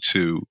how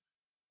to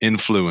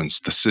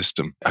influence the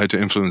system, how to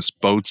influence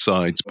both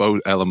sides,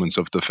 both elements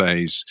of the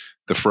phase,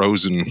 the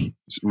frozen,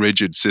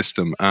 rigid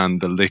system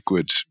and the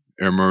liquid,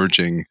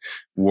 emerging,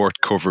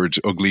 wart-covered,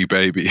 ugly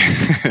baby.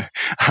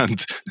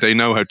 And they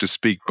know how to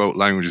speak both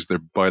languages. They're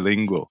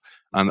bilingual.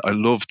 And I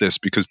love this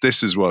because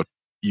this is what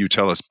you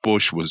tell us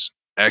Bush was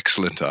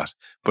excellent at.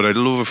 But I'd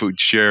love if we'd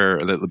share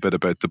a little bit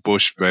about the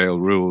Bush-Vail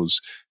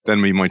rules.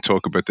 Then we might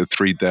talk about the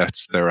 3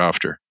 deaths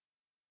thereafter.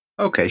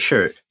 Okay,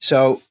 sure.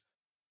 So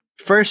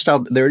first,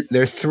 there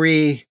are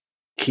 3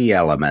 key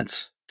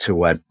elements to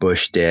what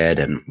Bush did,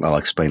 and I'll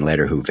explain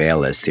later who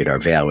Vail is, Theodore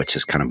Vail, which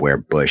is kind of where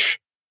Bush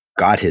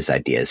got his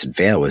ideas. And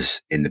Vail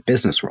was in the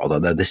business world,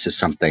 although this is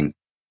something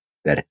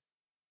that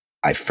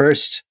I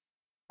first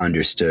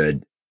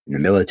understood in the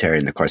military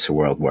in the course of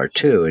World War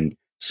II. In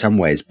some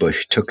ways,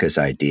 Bush took his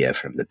idea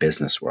from the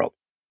business world.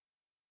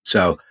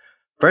 So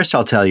first,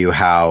 I'll tell you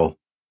how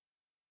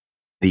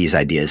these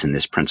ideas and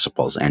these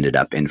principles ended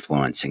up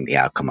influencing the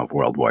outcome of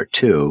World War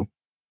II.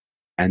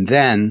 And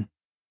then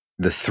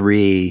the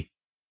 3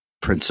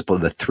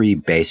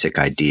 basic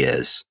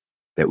ideas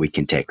that we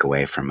can take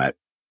away from it,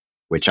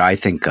 which I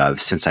think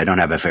of, since I don't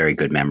have a very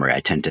good memory, I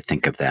tend to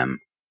think of them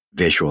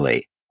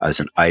visually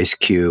as an ice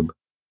cube,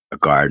 a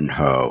garden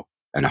hoe,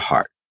 and a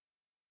heart.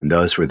 And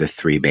those were the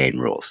 3 main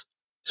rules.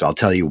 So I'll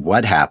tell you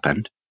what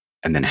happened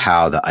and then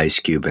how the ice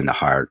cube and the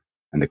heart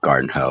and the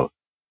garden hoe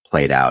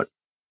played out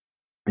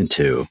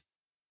into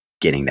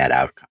getting that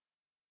outcome.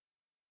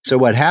 So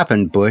what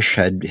happened, Bush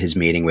had his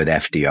meeting with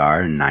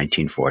FDR in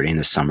 1940, in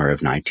the summer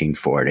of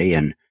 1940,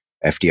 and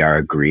FDR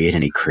agreed,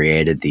 and he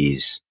created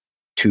these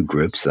 2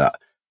 groups,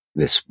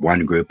 this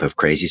one group of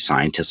crazy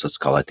scientists, let's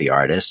call it the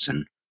artists,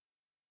 and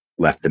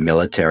left the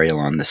military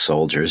along the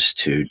soldiers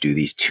to do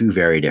these 2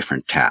 very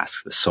different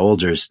tasks. The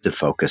soldiers to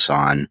focus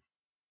on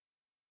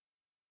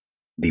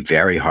the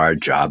very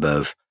hard job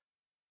of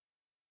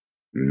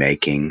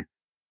making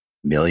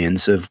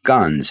millions of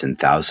guns and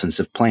thousands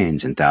of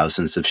planes and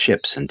thousands of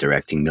ships and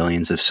directing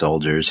millions of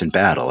soldiers in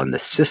battle. And the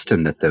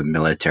system that the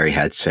military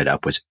had set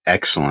up was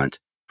excellent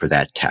for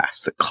that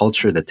task. The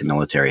culture that the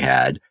military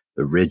had,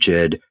 the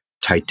rigid,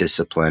 tight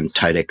discipline,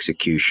 tight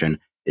execution,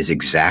 is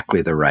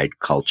exactly the right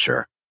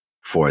culture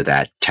for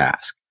that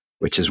task,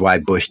 which is why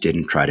Bush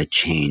didn't try to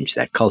change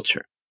that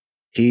culture.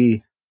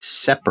 He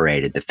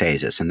separated the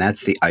phases, and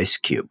that's the ice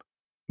cube.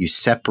 You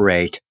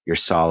separate your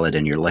solid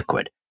and your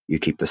liquid. You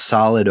keep the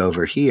solid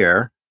over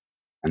here,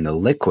 and the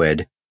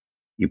liquid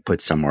you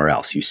put somewhere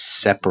else. You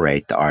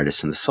separate the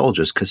artists and the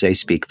soldiers because they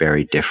speak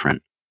very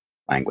different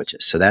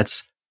languages. So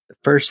that's the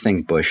first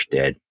thing Bush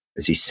did,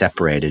 is he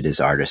separated his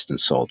artists and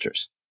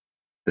soldiers.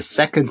 The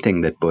second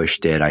thing that Bush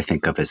did, I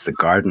think of as the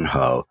garden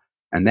hoe,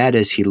 and that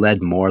is he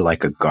led more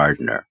like a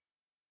gardener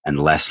and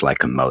less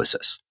like a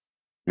Moses.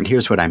 And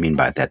here's what I mean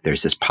by that.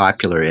 There's this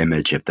popular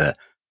image of the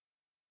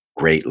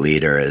great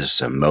leader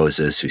as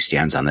Moses who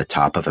stands on the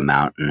top of a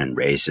mountain and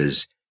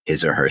raises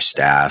his or her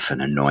staff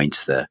and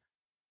anoints the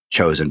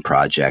chosen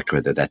project,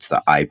 whether that's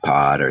the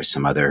iPod or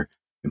some other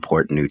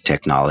important new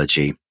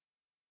technology,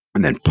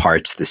 and then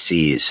parts the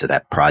seas so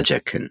that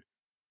project can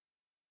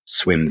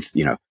swim,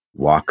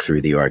 walk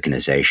through the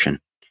organization.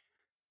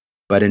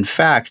 But in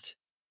fact,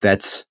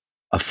 that's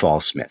a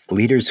false myth.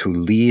 Leaders who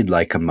lead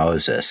like a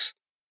Moses,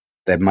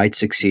 that might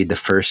succeed the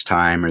first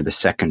time or the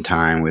second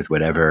time with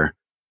whatever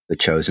the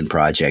chosen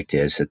project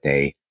is that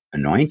they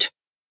anoint,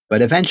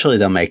 but eventually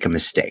they'll make a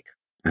mistake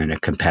and the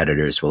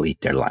competitors will eat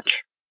their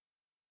lunch.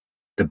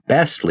 The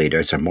best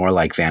leaders are more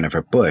like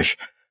Vannevar Bush,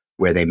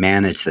 where they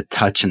manage the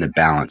touch and the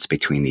balance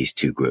between these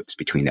 2 groups,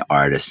 between the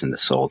artists and the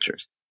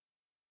soldiers.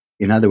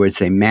 In other words,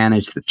 they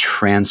manage the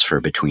transfer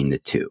between the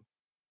 2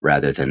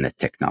 rather than the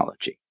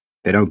technology.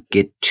 They don't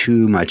get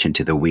too much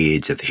into the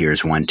weeds of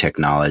here's one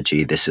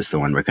technology, this is the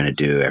one we're going to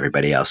do,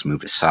 everybody else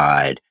move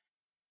aside.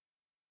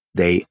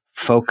 They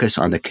focus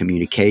on the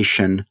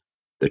communication,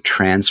 the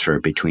transfer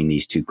between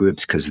these 2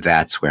 groups, because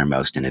that's where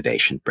most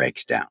innovation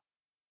breaks down.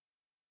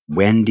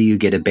 When do you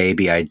get a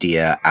baby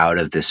idea out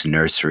of this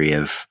nursery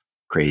of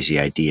crazy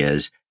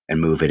ideas and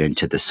move it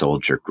into the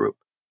soldier group?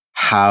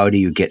 How do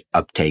you get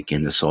uptake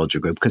in the soldier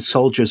group? Because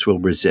soldiers will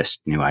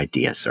resist new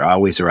ideas. They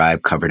always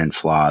arrive covered in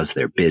flaws.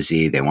 They're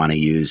busy. They want to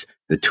use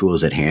the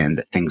tools at hand,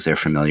 the things they're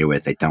familiar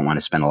with. They don't want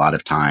to spend a lot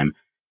of time.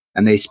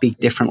 And they speak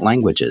different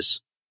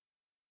languages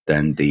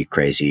than the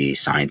crazy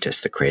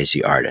scientists, the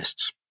crazy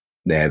artists.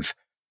 They have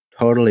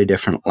totally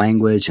different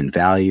language and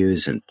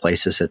values and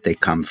places that they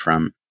come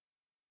from.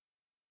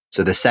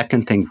 So the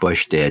second thing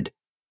Bush did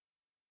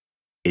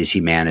is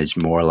he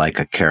managed more like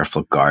a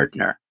careful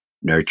gardener,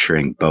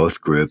 nurturing both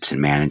groups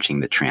and managing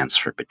the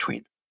transfer between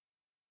them.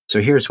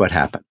 So here's what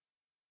happened.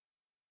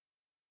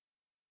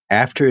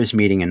 After his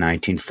meeting in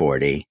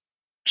 1940,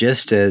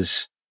 just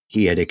as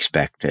he had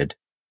expected,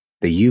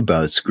 the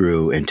U-boats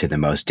grew into the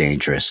most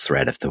dangerous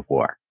threat of the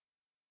war.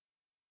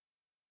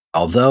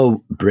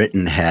 Although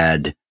Britain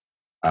had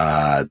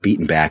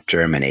beaten back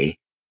Germany,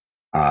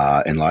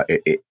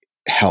 it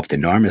helped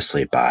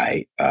enormously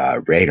by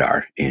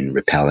radar in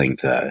repelling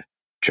the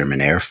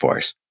German Air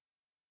Force.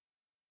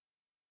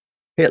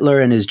 Hitler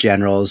and his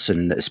generals,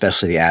 and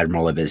especially the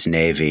admiral of his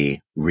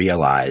navy,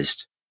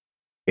 realized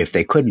if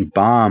they couldn't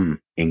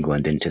bomb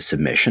England into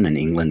submission, and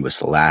England was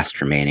the last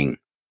remaining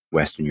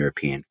Western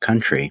European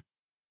country,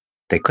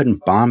 they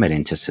couldn't bomb it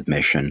into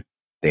submission,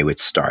 they would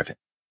starve it.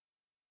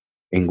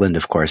 England,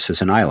 of course,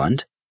 is an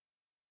island,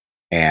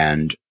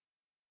 and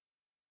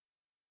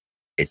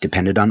it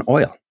depended on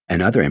oil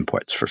and other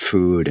imports for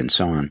food and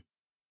so on.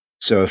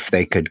 So if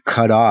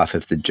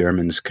the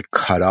Germans could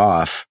cut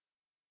off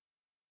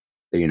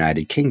the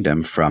United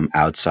Kingdom from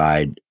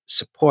outside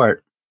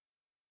support,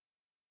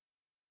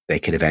 they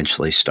could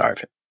eventually starve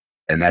it.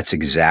 And that's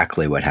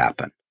exactly what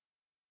happened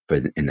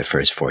in the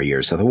first 4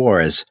 years of the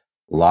war, as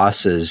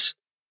losses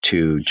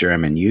to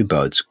German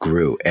U-boats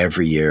grew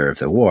every year of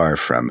the war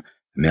from 1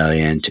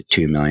 million to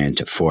 2 million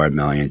to 4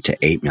 million to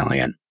 8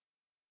 million.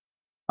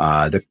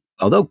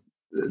 Although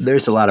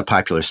there's a lot of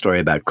popular story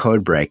about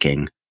code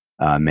breaking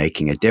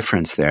making a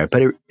difference there,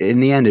 but in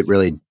the end, it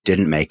really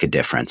didn't make a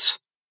difference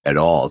at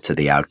all to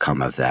the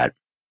outcome of that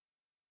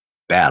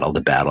battle,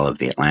 the Battle of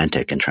the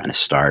Atlantic, and trying to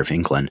starve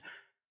England.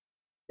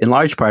 In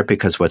large part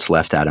because what's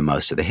left out of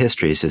most of the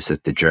histories is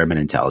that the German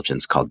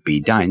intelligence called B.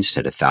 Dienst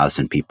had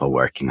 1,000 people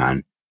working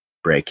on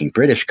breaking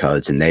British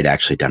codes, and they'd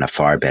actually done a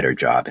far better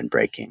job in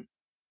breaking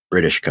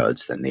British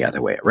codes than the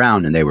other way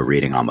around, and they were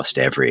reading almost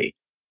every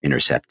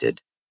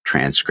intercepted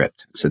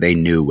transcript. So they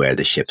knew where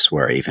the ships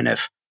were, even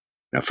if,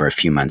 for a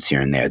few months here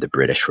and there, the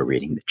British were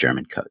reading the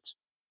German codes.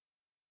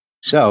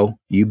 So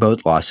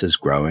U-boat losses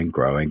growing.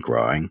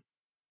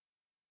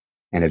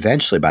 And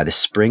eventually, by the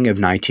spring of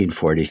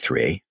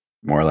 1943,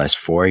 more or less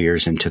 4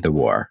 years into the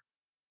war,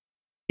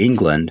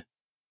 England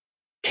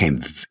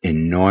came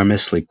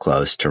enormously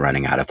close to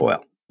running out of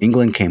oil.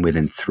 England came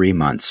within 3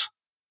 months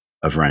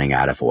of running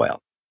out of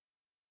oil.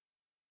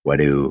 What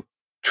do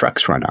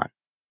trucks run on?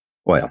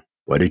 Oil.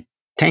 What do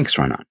tanks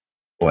run on?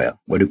 Oil.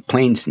 What do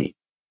planes need?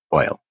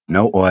 Oil.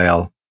 No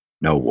oil,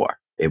 no war.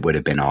 It would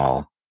have been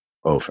all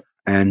over.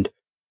 And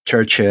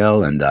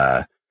Churchill and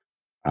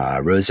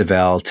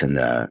Roosevelt and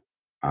the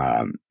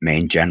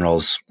main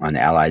generals on the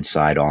Allied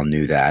side all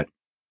knew that.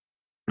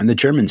 And the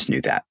Germans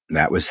knew that.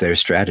 That was their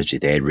strategy.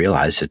 They had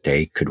realized that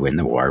they could win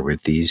the war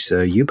with these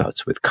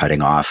U-boats, with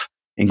cutting off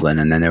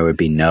England, and then there would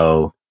be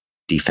no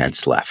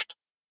defense left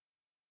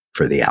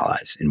for the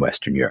Allies in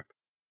Western Europe.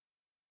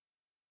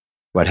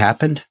 What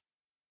happened?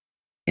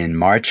 In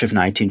March of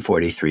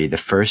 1943, the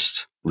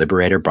first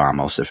Liberator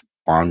bombers of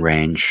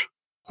long-range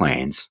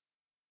planes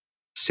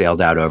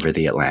sailed out over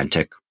the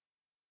Atlantic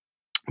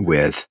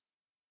with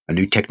a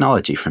new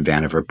technology from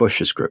Vannevar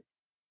Bush's group.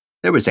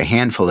 There was a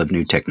handful of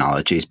new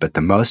technologies, but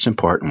the most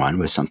important one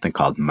was something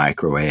called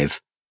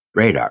microwave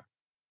radar.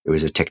 It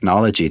was a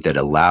technology that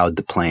allowed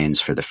the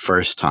planes for the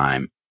first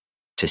time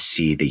to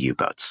see the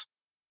U-boats.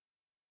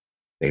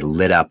 They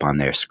lit up on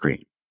their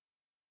screen.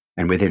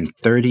 And within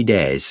 30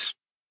 days,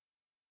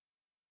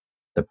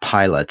 the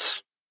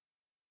pilots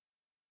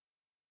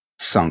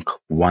sunk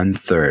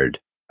 1/3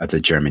 of the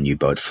German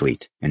U-boat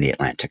fleet in the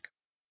Atlantic.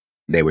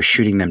 They were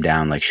shooting them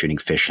down like shooting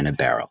fish in a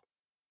barrel.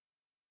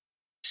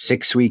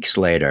 6 weeks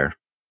later,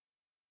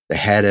 the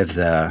head of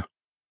the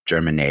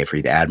German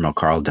Navy, the Admiral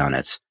Karl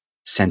Dönitz,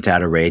 sent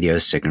out a radio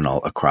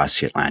signal across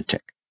the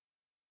Atlantic.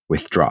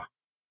 Withdraw.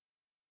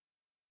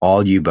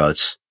 All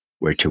U-boats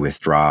were to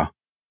withdraw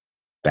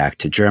back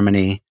to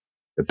Germany.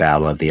 The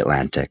Battle of the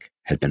Atlantic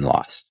had been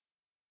lost.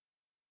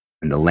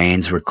 And the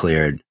lanes were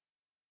cleared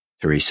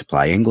to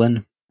resupply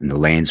England, and the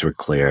lanes were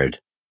cleared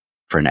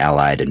for an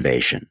Allied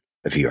invasion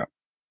of Europe.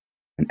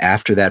 And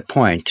after that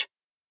point,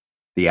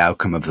 the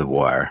outcome of the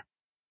war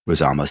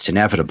was almost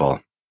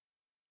inevitable,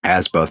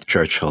 as both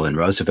Churchill and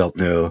Roosevelt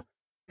knew,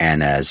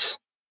 and as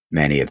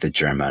many of the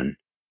German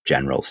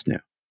generals knew.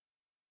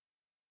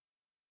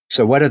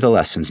 So what are the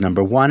lessons?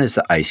 Number one is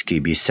the ice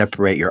cube. You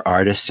separate your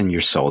artists and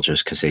your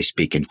soldiers because they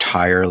speak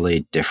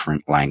entirely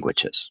different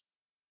languages.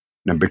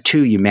 Number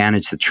two, you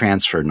manage the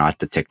transfer, not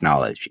the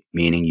technology,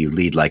 meaning you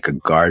lead like a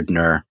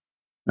gardener,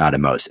 not a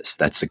Moses.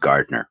 That's the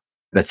gardener.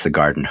 That's the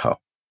garden hoe.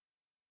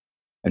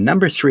 And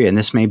number three, and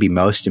this may be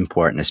most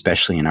important,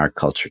 especially in our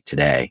culture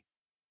today,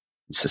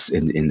 it's just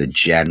in the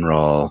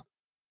general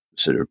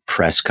sort of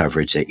press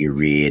coverage that you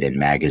read in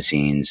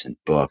magazines and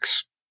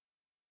books.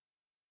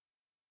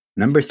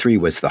 Number three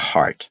was the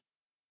heart.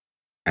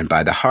 And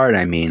by the heart,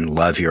 I mean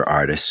love your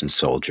artists and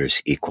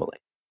soldiers equally.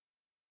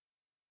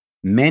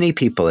 Many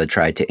people had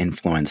tried to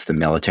influence the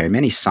military.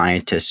 Many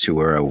scientists who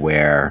were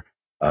aware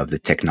of the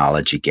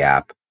technology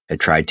gap had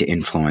tried to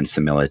influence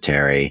the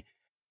military.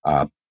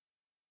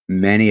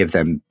 Many of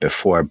them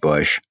before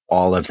Bush,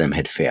 all of them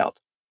had failed.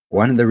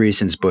 One of the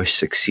reasons Bush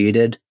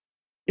succeeded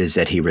is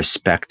that he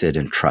respected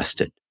and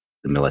trusted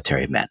the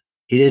military men.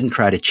 He didn't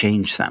try to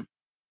change them.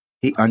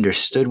 He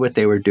understood what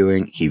they were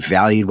doing. He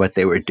valued what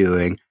they were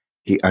doing.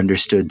 He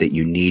understood that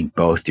you need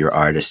both your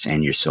artists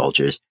and your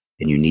soldiers,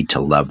 and you need to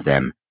love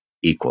them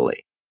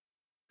equally.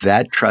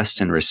 That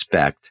trust and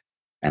respect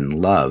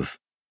and love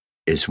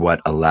is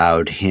what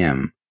allowed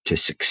him to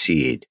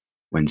succeed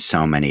when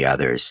so many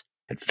others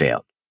had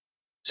failed.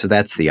 So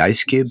that's the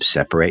ice cube,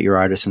 separate your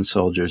artists and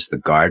soldiers, the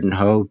garden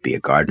hoe, be a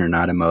gardener,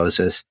 not a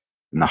Moses,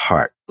 and the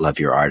heart, love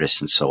your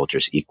artists and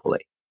soldiers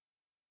equally.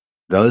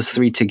 Those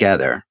three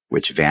together,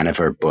 which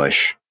Vannevar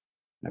Bush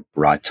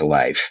brought to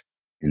life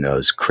in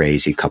those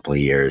crazy couple of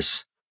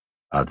years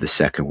of the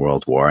Second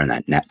World War and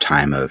that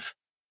time of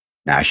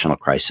national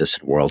crisis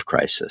and world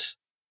crisis,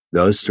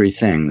 those three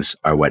things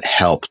are what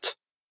helped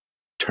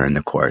turn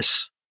the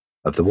course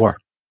of the war.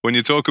 When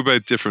you talk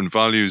about different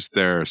values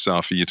there,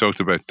 Safi, you talked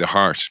about the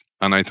heart.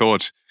 And I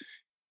thought,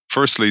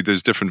 firstly,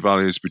 there's different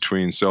values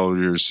between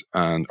soldiers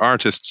and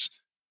artists.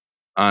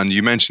 And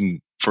you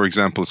mentioned, for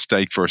example,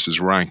 stake versus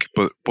rank.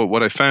 But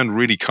what I found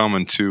really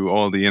common to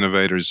all the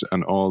innovators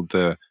and all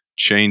the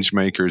change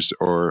makers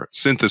or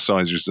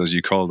synthesizers, as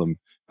you call them,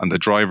 and the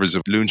drivers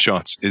of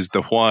Loonshots is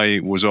the why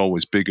was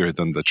always bigger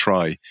than the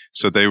try.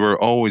 So they were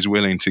always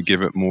willing to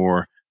give it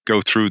more,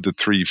 go through the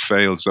three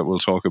fails that we'll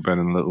talk about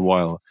in a little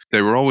while.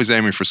 They were always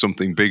aiming for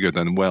something bigger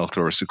than wealth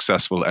or a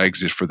successful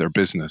exit for their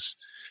business.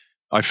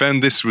 I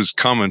found this was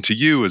common to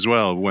you as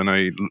well when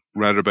I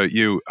read about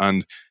you,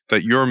 and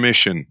that your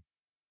mission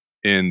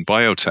in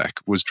biotech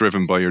was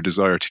driven by your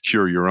desire to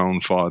cure your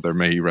own father.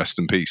 May he rest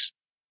in peace.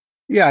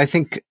 Yeah, I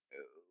think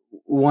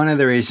one of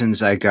the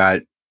reasons I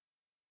got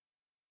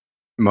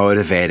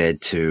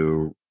motivated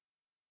to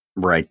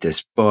write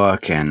this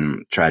book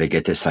and try to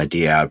get this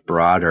idea out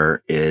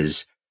broader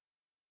is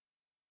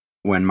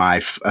when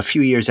a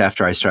few years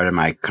after I started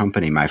my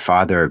company, my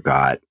father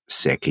got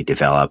sick. He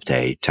developed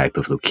a type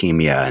of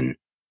leukemia, and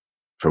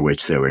for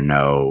which there were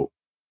no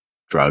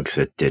drugs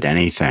that did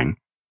anything.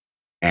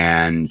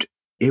 And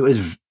it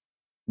was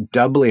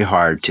doubly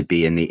hard to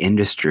be in the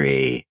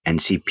industry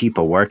and see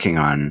people working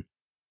on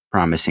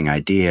promising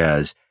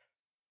ideas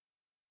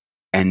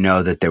and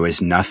know that there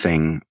was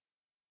nothing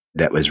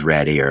that was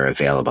ready or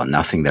available,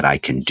 nothing that I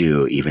can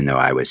do, even though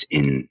I was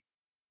in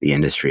the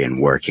industry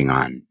and working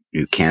on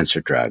new cancer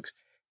drugs.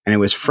 And it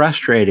was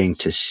frustrating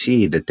to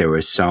see that there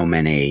were so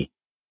many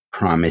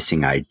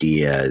promising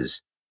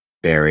ideas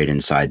buried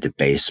inside the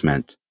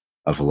basement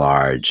of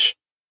large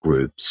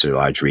groups or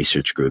large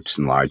research groups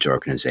and large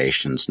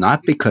organizations,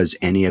 not because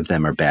any of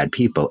them are bad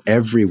people.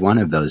 Every one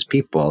of those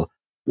people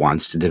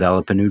wants to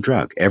develop a new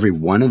drug. Every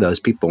one of those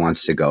people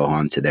wants to go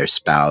home to their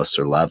spouse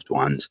or loved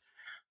ones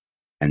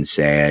and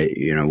say,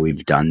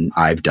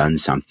 I've done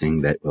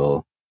something that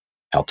will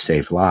help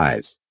save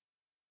lives.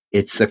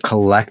 It's the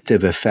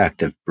collective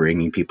effect of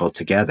bringing people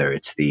together.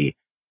 It's the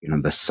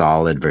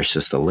solid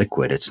versus the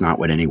liquid. It's not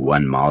what any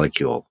one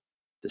molecule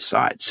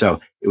decides.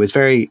 So it was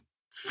very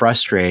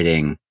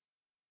frustrating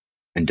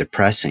and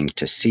depressing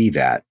to see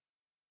that.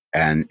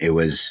 And it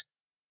was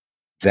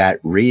that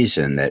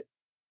reason that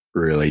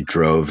really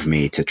drove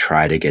me to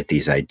try to get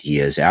these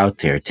ideas out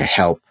there to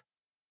help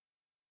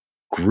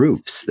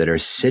groups that are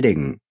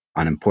sitting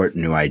on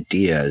important new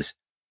ideas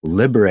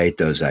liberate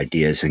those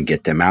ideas and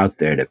get them out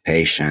there to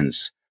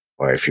patients,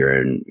 or if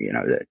you're in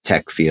the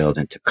tech field,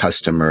 into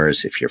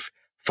customers, if your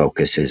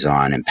focus is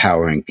on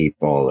empowering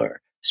people or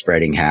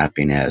spreading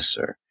happiness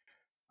or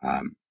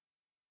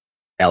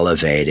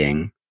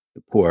elevating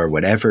the poor,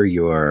 whatever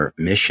your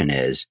mission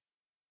is.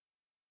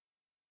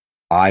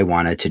 I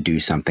wanted to do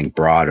something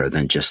broader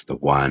than just the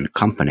one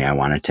company. I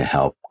wanted to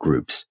help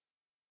groups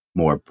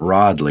more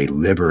broadly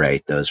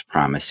liberate those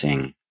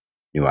promising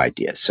new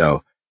ideas.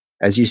 So,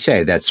 as you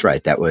say, that's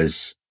right. That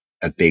was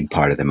a big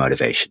part of the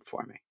motivation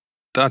for me.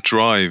 That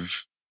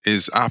drive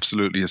is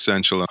absolutely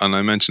essential. And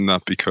I mentioned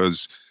that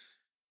because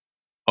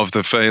of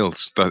the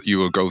fails that you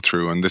will go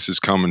through. And this is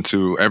common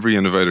to every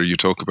innovator you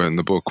talk about in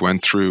the book,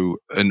 went through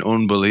an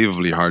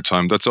unbelievably hard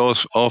time. That's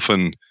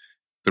often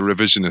the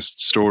revisionist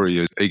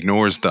story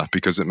ignores that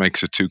because it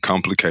makes it too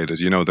complicated.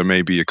 There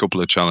may be a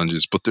couple of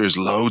challenges, but there's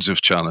loads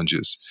of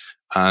challenges.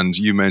 And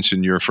you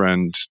mentioned your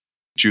friend,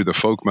 Jew the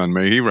Folkman,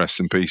 may he rest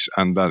in peace,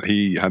 and that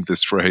he had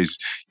this phrase,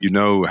 you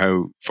know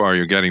how far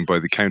you're getting by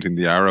counting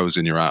the arrows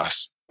in your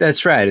ass.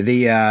 That's right.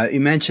 You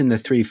mentioned the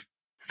three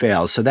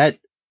fails. So that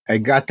I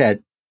got that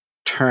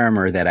term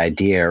or that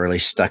idea really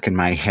stuck in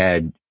my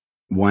head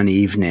one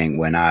evening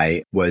when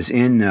I was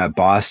in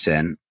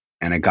Boston,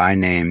 and a guy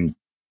named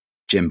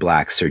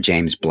Sir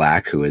James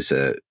Black, who is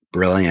a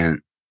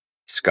brilliant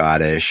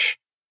Scottish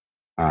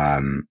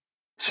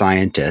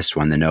scientist,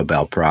 won the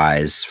Nobel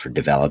Prize for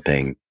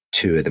developing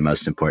two of the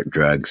most important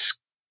drug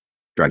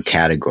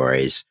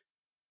categories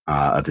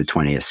of the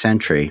 20th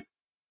century,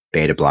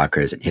 beta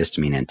blockers and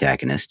histamine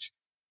antagonists.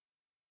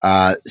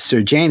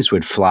 Sir James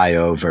would fly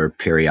over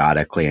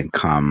periodically and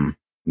come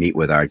meet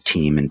with our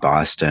team in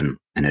Boston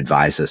and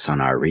advise us on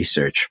our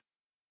research.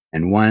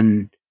 And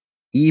one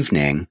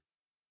evening,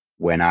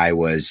 when I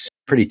was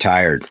pretty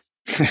tired,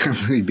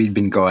 we'd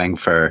been going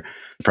for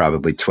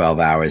probably 12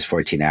 hours,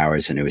 14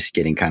 hours, and it was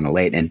getting kind of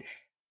late. And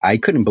I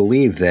couldn't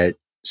believe that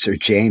Sir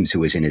James, who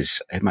was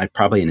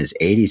probably in his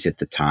 80s at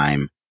the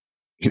time,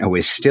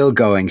 was still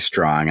going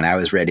strong. And I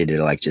was ready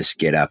to just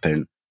get up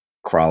and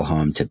crawl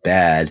home to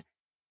bed.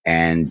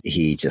 And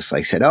he just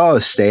said, "Oh,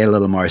 stay a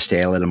little more,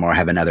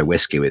 have another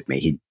whiskey with me."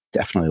 He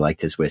definitely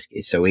liked his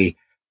whiskey. So we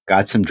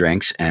got some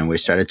drinks and we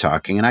started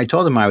talking. And I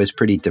told him I was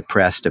pretty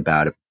depressed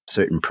about a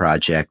certain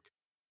project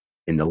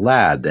in the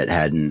lab that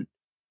hadn't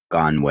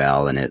gone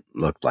well. And it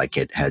looked like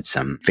it had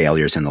some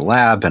failures in the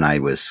lab. And I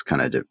was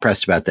kind of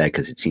depressed about that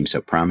because it seemed so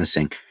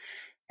promising.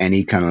 And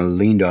he kind of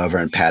leaned over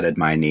and patted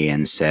my knee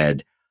and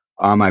said,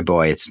 "Oh, my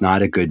boy, it's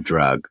not a good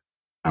drug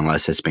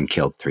unless it's been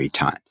killed 3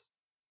 times.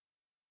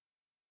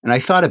 And I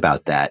thought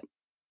about that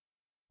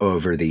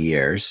over the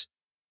years.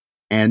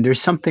 And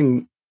there's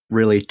something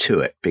really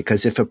to it,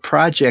 because if a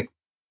project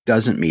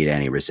doesn't meet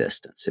any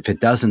resistance, if it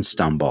doesn't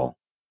stumble,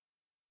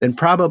 then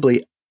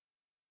probably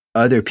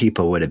other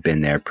people would have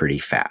been there pretty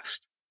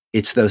fast.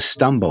 It's those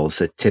stumbles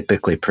that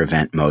typically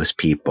prevent most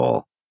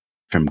people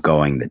from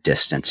going the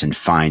distance and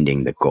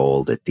finding the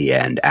gold at the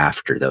end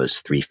after those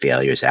 3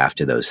 failures,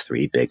 after those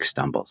 3 big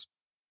stumbles.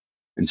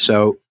 And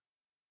so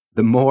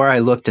the more I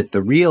looked at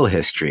the real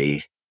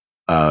history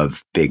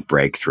of big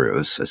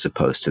breakthroughs as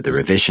opposed to the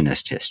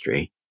revisionist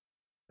history,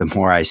 the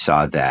more I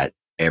saw that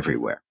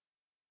everywhere.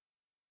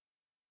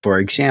 For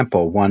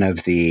example, one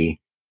of the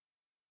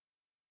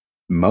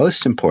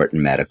most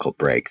important medical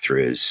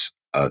breakthroughs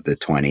of the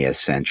 20th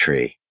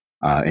century,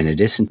 in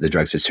addition to the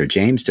drugs that Sir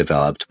James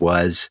developed,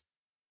 was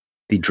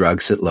the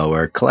drugs that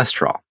lower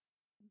cholesterol,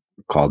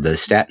 called the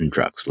statin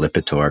drugs,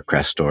 Lipitor,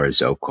 Crestor,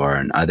 Zocor,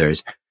 and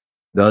others.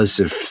 Those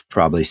have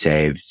probably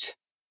saved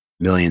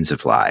millions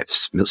of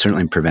lives,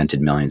 certainly prevented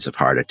millions of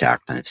heart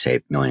attacks, and have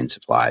saved millions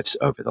of lives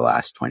over the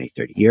last 20,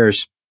 30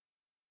 years.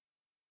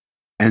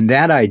 And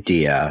that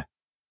idea,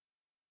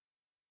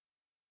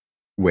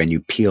 when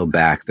you peel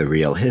back the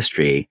real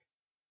history,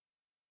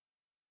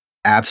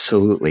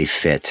 absolutely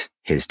fit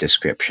his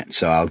description.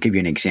 So I'll give you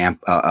an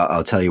example.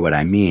 I'll tell you what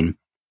I mean.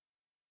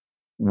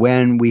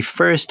 When we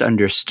first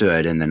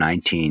understood in the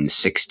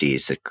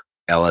 1960s that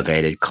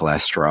elevated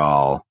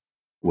cholesterol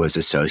was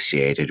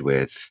associated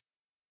with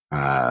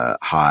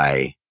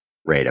high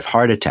rate of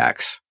heart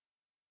attacks,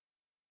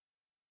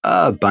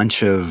 a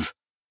bunch of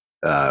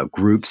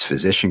groups,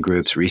 physician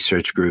groups,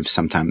 research groups,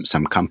 sometimes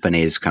some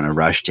companies kind of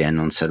rushed in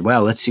and said,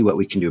 well, let's see what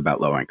we can do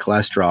about lowering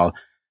cholesterol.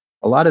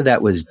 A lot of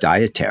that was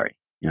dietary,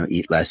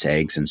 eat less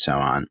eggs and so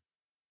on.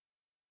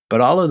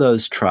 But all of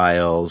those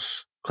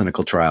trials,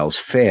 clinical trials,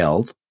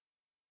 failed,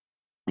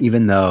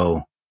 even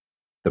though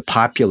the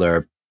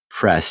popular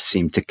press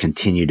seemed to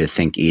continue to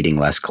think eating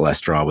less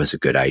cholesterol was a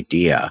good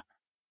idea.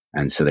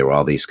 And so there were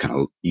all these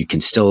you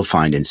can still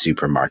find in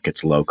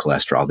supermarkets, low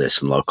cholesterol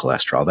this and low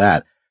cholesterol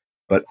that.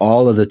 But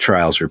all of the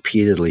trials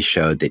repeatedly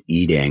showed that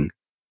eating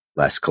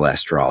less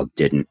cholesterol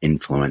didn't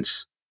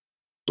influence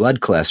blood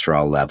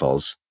cholesterol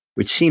levels,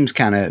 which seems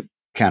kind of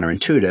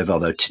counterintuitive,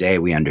 although today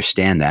we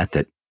understand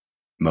that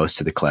most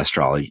of the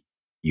cholesterol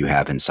you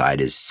have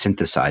inside is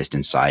synthesized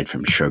inside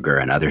from sugar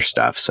and other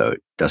stuff. So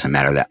it doesn't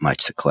matter that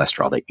much the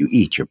cholesterol that you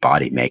eat. Your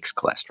body makes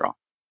cholesterol.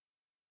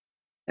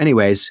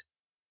 Anyways,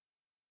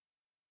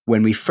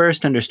 when we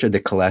first understood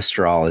that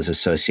cholesterol is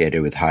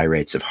associated with high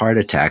rates of heart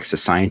attacks, a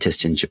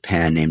scientist in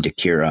Japan named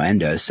Akira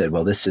Endo said,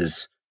 well, this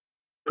is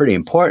pretty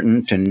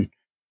important. And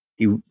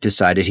he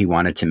decided he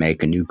wanted to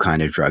make a new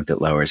kind of drug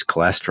that lowers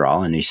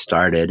cholesterol. And he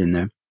started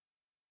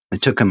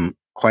it took him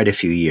quite a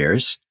few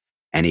years.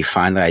 And he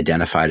finally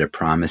identified a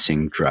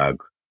promising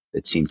drug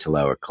that seemed to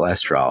lower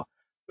cholesterol.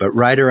 But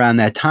right around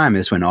that time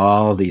is when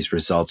all these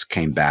results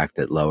came back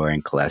that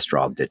lowering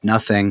cholesterol did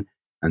nothing.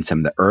 And some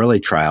of the early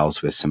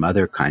trials with some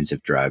other kinds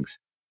of drugs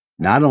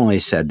not only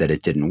said that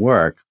it didn't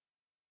work,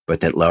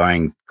 but that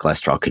lowering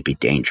cholesterol could be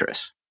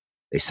dangerous.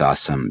 They saw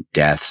some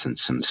deaths and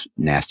some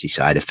nasty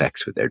side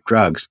effects with their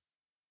drugs.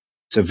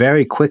 So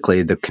very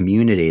quickly, the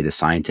community, the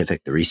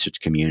scientific, the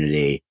research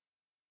community,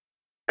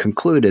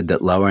 concluded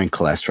that lowering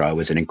cholesterol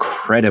was an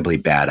incredibly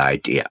bad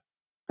idea.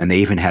 And they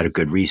even had a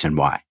good reason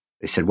why.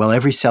 They said, well,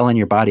 every cell in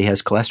your body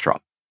has cholesterol.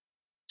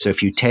 So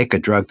if you take a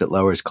drug that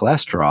lowers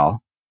cholesterol,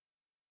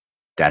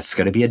 that's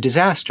going to be a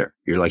disaster.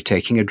 You're like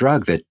taking a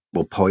drug that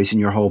will poison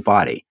your whole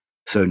body.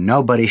 So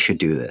nobody should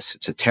do this.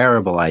 It's a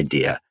terrible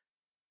idea.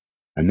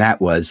 And that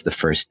was the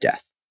first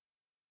death,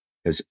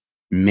 because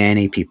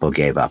many people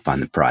gave up on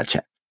the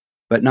project.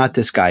 But not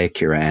this guy,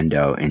 Akira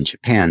Endo, in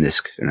Japan,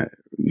 this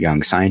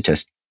young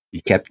scientist. He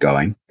kept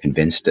going,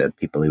 convinced the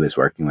people he was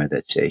working with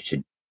that they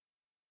should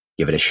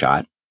give it a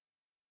shot.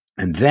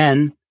 And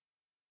then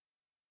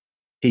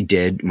he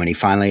did, when he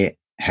finally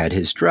had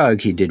his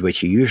drug, he did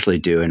what you usually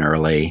do in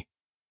early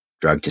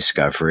drug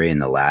discovery in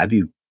the lab.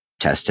 You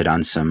test it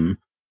on some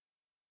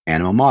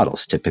animal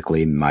models,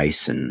 typically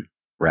mice and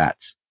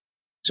rats.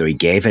 So he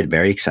gave it,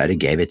 very excited,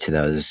 gave it to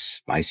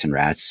those mice and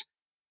rats,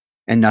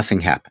 and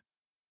nothing happened.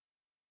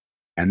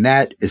 And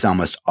that is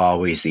almost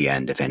always the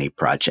end of any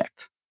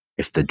project.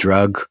 If the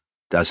drug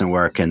doesn't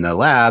work in the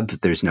lab,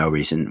 there's no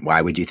reason.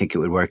 Why would you think it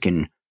would work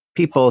in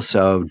people?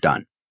 So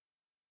done.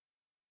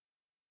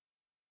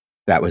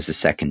 That was the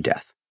second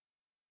death.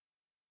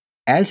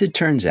 As it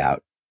turns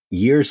out,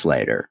 years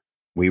later,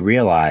 we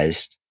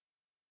realized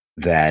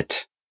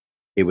that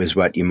it was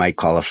what you might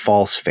call a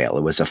false fail.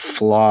 It was a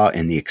flaw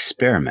in the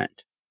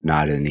experiment,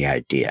 not in the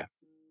idea.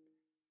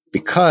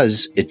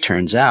 Because it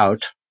turns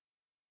out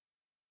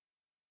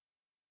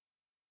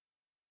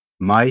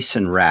mice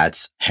and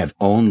rats have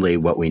only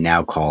what we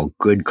now call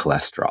good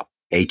cholesterol,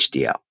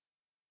 HDL.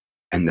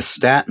 And the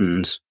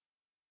statins,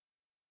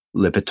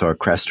 Lipitor,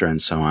 Crestor, and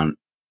so on,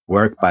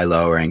 work by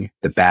lowering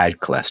the bad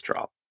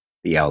cholesterol,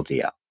 the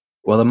LDL.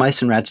 Well, the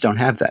mice and rats don't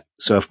have that.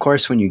 So, of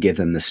course, when you give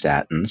them the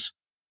statins,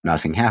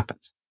 nothing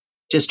happens.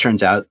 It just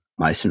turns out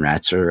mice and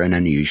rats are an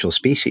unusual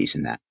species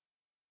in that.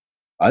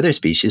 Other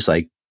species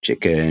like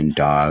chicken,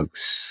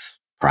 dogs,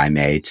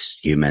 primates,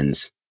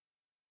 humans,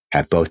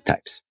 have both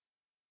types.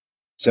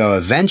 So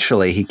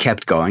eventually he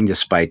kept going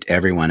despite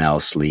everyone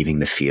else leaving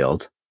the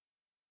field,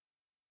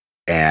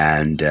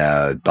 and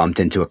bumped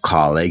into a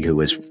colleague who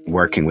was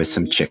working with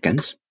some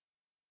chickens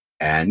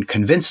and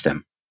convinced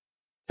him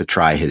to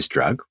try his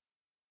drug.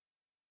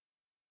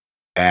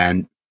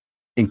 And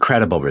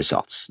incredible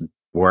results.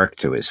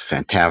 Worked. It was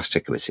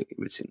fantastic. It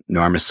was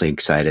enormously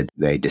excited.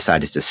 They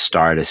decided to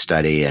start a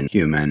study in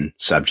human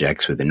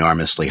subjects with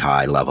enormously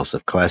high levels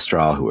of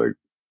cholesterol who were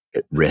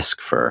at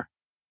risk for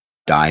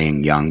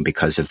dying young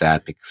because of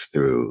that,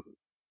 through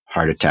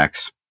heart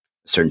attacks,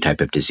 a certain type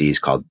of disease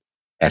called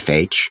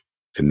FH,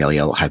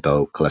 familial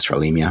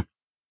hypocholesterolemia.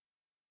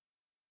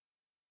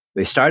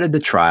 They started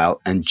the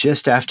trial, and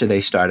just after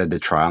they started the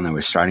trial and they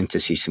were starting to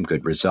see some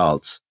good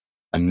results,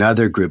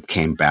 another group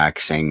came back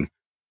saying,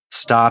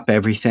 stop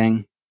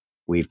everything.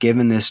 We've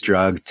given this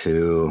drug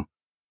to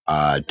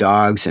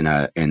dogs in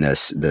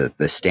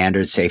the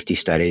standard safety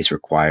studies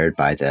required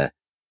by the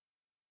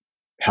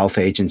health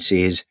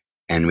agencies,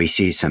 and we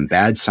see some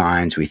bad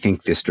signs. We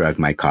think this drug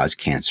might cause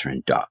cancer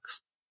in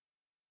dogs.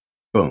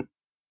 Boom.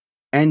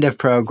 End of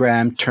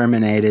program,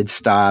 terminated,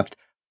 stopped,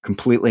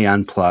 completely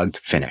unplugged,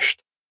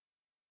 finished.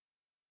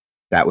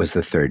 That was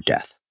the third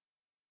death.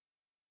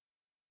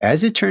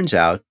 As it turns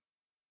out,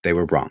 they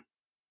were wrong.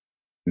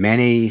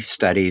 Many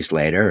studies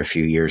later, a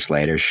few years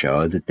later,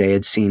 showed that they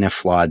had seen a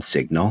flawed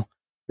signal.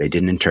 They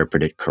didn't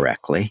interpret it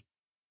correctly.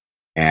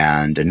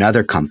 And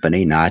another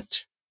company,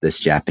 not this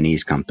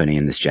Japanese company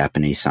and this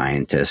Japanese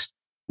scientist,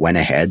 went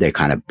ahead. They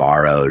kind of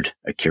borrowed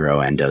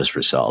Akira Endo's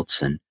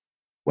results and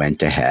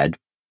went ahead.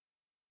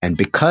 And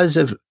because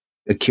of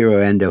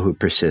Akira Endo, who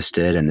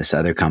persisted, and this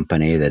other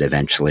company that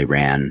eventually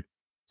ran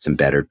some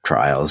better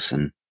trials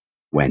and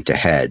went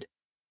ahead,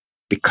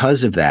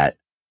 because of that,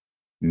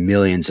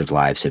 millions of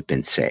lives have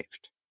been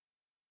saved.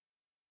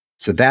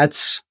 So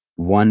that's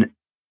one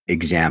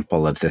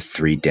example of the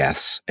 3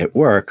 deaths at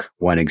work.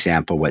 One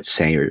example, what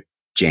Sayer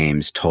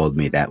James told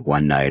me that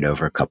one night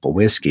over a couple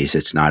whiskeys: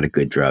 it's not a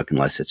good drug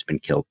unless it's been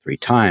killed 3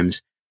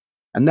 times.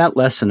 And that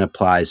lesson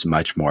applies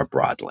much more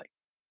broadly.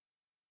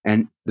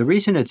 And the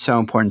reason it's so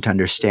important to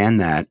understand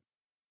that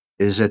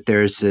is that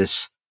there's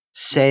this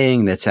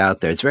saying that's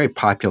out there. It's very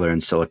popular in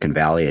Silicon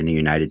Valley in the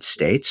United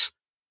States.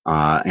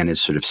 And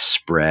it's sort of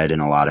spread in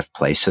a lot of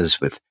places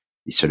with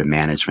these sort of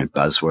management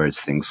buzzwords,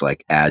 things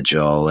like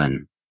agile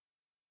and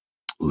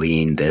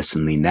lean this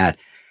and lean that.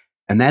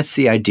 And that's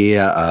the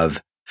idea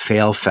of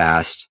fail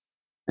fast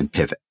and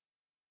pivot.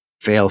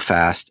 Fail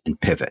fast and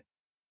pivot.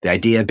 The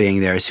idea being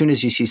there, as soon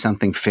as you see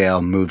something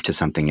fail, move to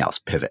something else,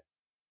 pivot.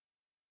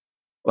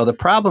 Well, the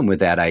problem with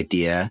that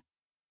idea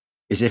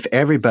is if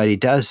everybody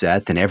does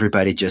that, then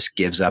everybody just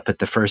gives up at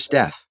the first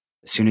death.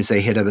 As soon as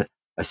they hit a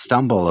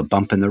stumble, a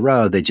bump in the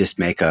road, they just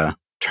make a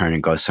turn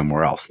and go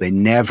somewhere else. They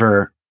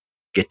never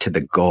get to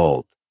the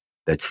gold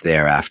that's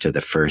there after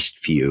the first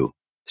few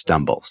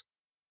stumbles.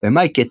 They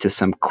might get to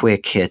some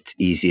quick hit,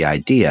 easy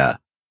idea,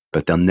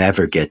 but they'll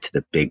never get to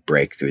the big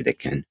breakthrough that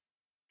can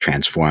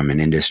transform an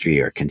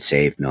industry or can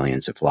save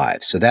millions of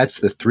lives. So that's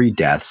the 3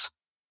 deaths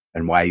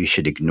and why you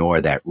should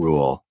ignore that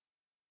rule.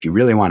 If you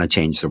really want to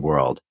change the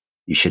world,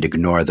 you should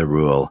ignore the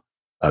rule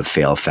of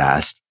fail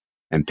fast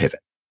and pivot.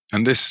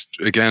 And this,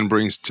 again,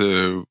 brings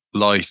to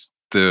light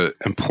the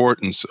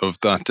importance of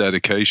that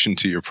dedication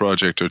to your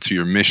project or to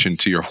your mission,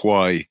 to your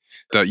why,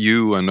 that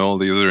you and all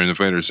the other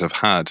innovators have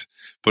had.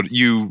 But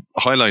you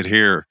highlight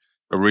here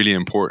a really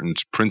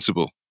important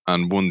principle,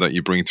 and one that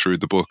you bring through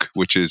the book,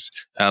 which is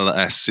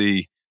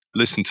LSC,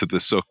 listen to the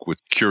suck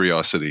with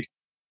curiosity.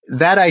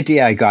 That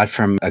idea I got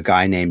from a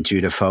guy named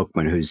Judah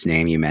Folkman, whose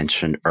name you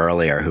mentioned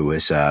earlier, who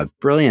was a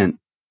brilliant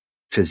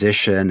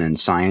physician and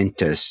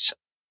scientist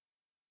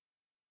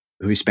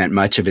who spent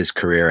much of his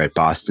career at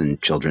Boston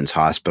Children's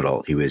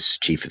Hospital. He was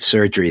chief of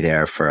surgery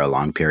there for a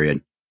long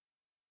period.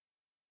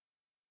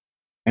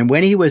 And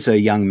when he was a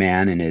young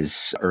man in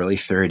his early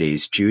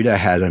 30s, Judah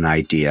had an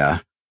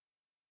idea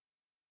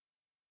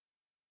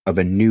of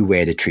a new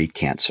way to treat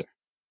cancer.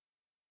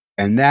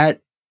 And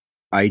that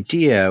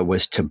idea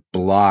was to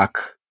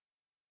block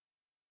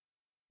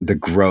the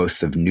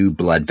growth of new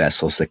blood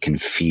vessels that can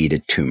feed a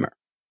tumor.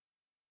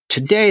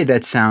 Today,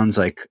 that sounds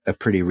like a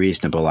pretty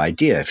reasonable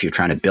idea. If you're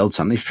trying to build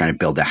something, if you're trying to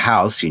build a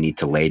house, you need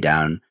to lay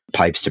down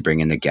pipes to bring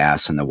in the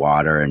gas and the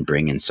water and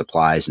bring in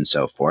supplies and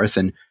so forth.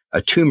 And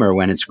a tumor,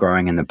 when it's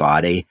growing in the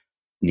body,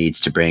 needs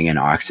to bring in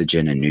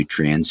oxygen and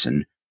nutrients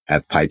and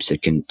have pipes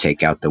that can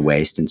take out the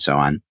waste and so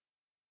on.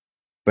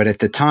 But at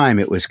the time,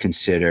 it was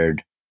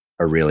considered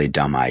a really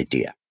dumb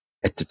idea.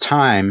 At the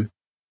time,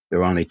 there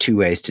were only 2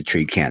 ways to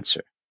treat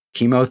cancer: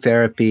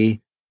 chemotherapy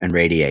and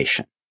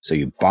radiation. So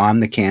you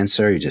bomb the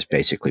cancer, you just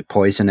basically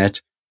poison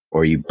it,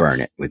 or you burn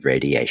it with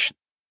radiation.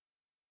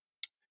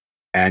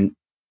 And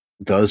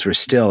those were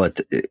still,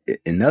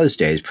 in those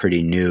days,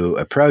 pretty new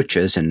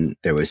approaches, and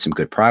there was some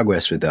good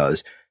progress with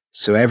those.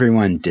 So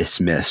everyone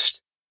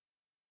dismissed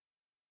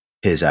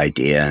his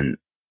idea and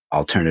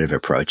alternative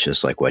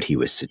approaches like what he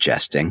was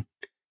suggesting.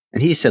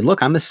 And he said,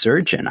 look, I'm a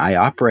surgeon. I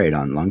operate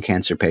on lung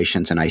cancer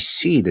patients, and I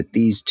see that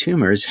these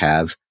tumors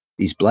have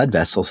these blood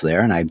vessels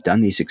there. And I've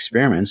done these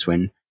experiments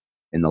when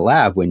in the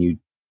lab, when you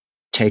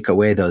take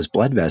away those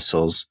blood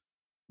vessels,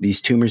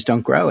 these tumors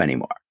don't grow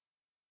anymore.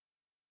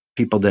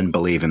 People didn't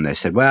believe him. They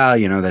said, well,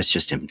 that's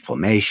just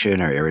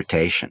inflammation or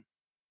irritation.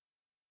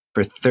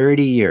 For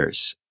 30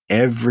 years,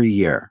 every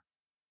year,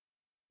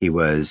 he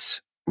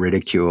was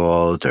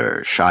ridiculed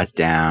or shot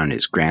down.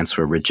 His grants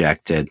were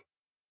rejected.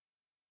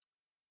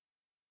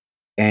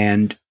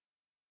 And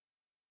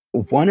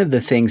one of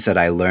the things that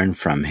I learned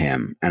from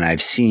him, and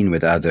I've seen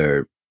with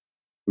other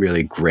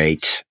really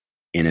great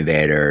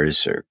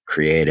innovators or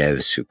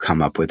creatives who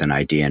come up with an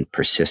idea and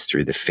persist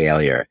through the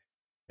failure,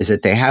 is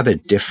that they have a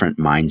different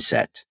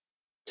mindset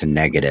to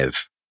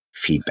negative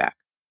feedback.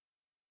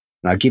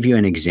 And I'll give you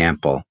an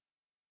example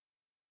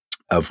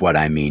of what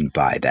I mean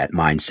by that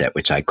mindset,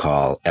 which I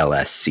call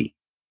LSC.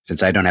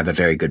 Since I don't have a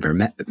very good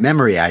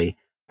memory, I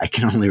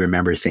can only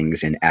remember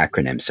things in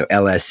acronyms. So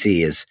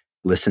LSC is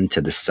listen to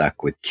the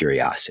suck with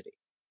curiosity.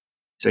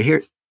 So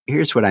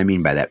here's what I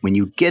mean by that. When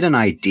you get an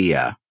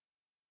idea,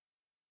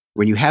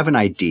 when you have an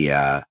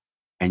idea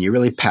and you're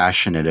really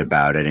passionate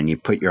about it and you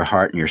put your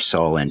heart and your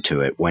soul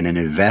into it, when an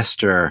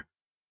investor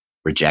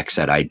rejects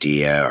that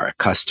idea or a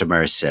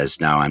customer says,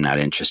 no, I'm not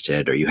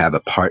interested, or you have a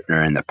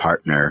partner and the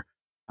partner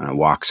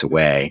walks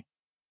away,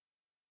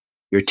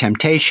 your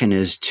temptation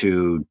is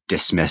to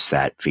dismiss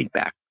that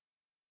feedback.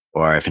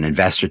 Or if an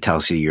investor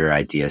tells you your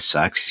idea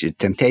sucks, your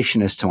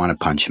temptation is to want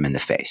to punch him in the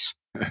face.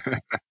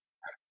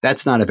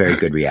 That's not a very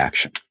good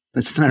reaction.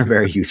 That's not a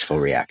very useful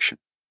reaction.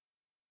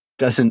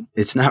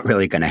 It's not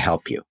really going to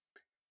help you.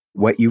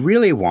 What you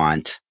really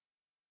want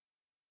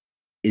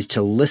is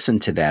to listen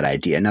to that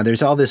idea. Now,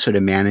 there's all this sort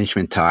of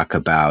management talk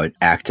about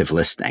active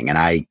listening, and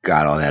I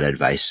got all that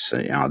advice,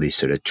 all these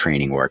sort of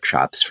training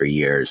workshops for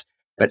years.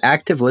 But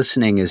active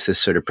listening is this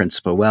sort of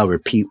principle, well,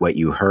 repeat what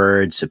you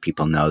heard so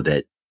people know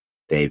that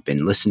they've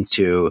been listened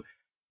to.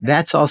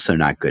 That's also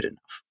not good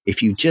enough.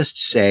 If you just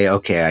say,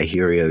 okay, I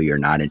hear you, you're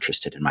not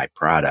interested in my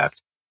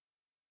product,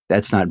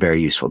 that's not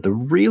very useful. The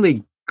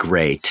really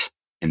great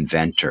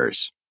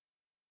inventors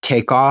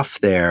take off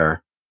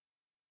their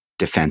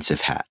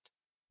defensive hat,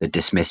 the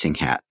dismissing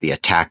hat, the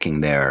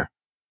attacking their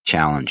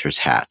challenger's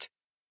hat.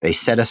 They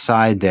set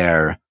aside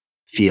their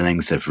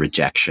feelings of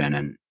rejection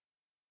and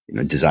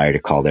desire to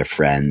call their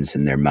friends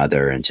and their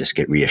mother and just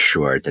get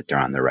reassured that they're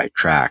on the right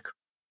track,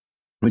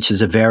 which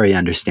is a very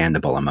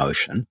understandable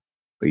emotion,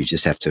 but you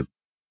just have to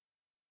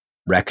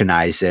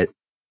recognize it,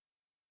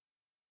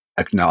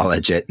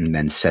 acknowledge it, and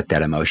then set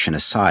that emotion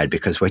aside,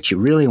 because what you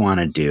really want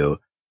to do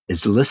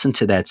is listen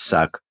to that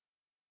suck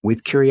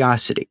with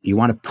curiosity. You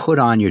want to put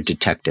on your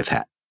detective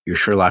hat, your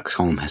Sherlock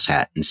Holmes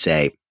hat, and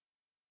say,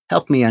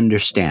 help me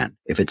understand.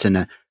 If it's in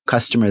a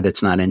customer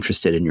that's not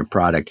interested in your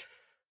product,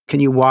 can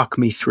you walk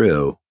me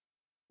through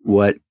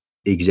what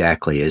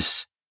exactly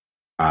is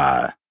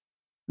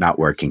not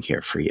working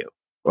here for you?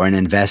 Or an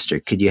investor,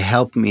 could you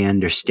help me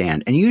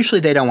understand? And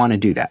usually they don't want to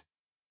do that.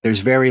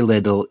 There's very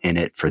little in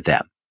it for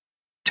them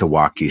to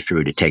walk you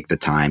through, to take the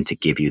time to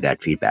give you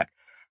that feedback.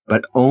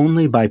 But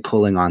only by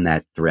pulling on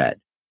that thread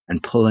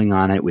and pulling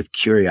on it with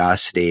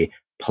curiosity,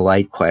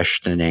 polite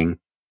questioning,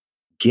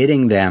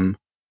 getting them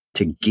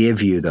to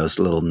give you those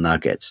little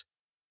nuggets.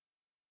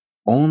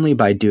 Only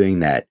by doing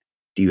that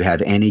do you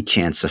have any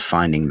chance of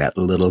finding that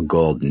little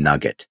gold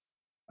nugget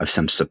of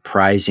some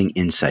surprising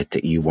insight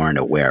that you weren't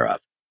aware of,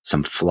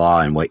 some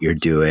flaw in what you're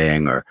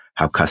doing, or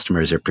how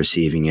customers are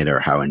perceiving it, or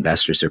how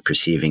investors are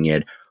perceiving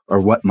it,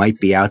 or what might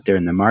be out there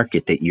in the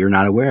market that you're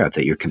not aware of,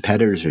 that your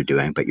competitors are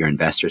doing, but your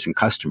investors and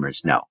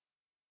customers know.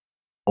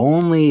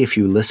 Only if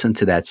you listen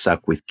to that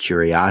suck with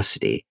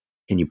curiosity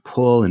can you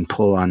pull and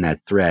pull on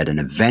that thread, and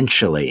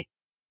eventually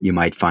you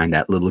might find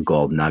that little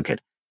gold nugget.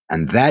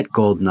 And that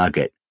gold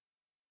nugget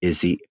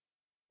is the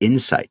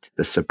insight,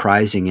 the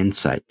surprising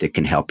insight that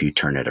can help you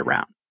turn it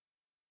around.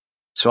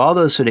 So all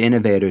those sort of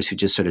innovators who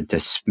just sort of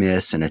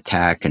dismiss and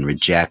attack and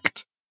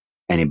reject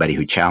anybody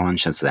who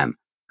challenges them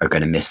are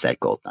going to miss that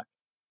gold nugget.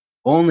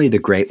 Only the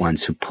great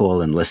ones who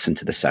pull and listen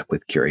to the suck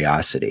with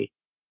curiosity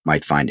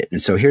might find it.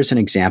 And so here's an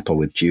example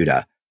with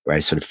Judah, where I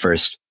sort of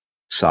first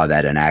saw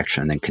that in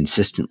action and then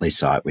consistently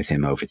saw it with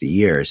him over the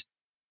years.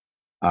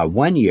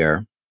 One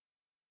year,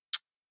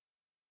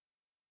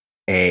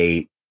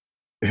 I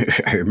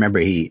remember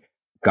he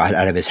got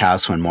out of his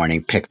house one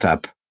morning, picked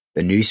up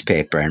the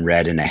newspaper and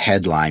read in a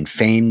headline,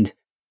 famed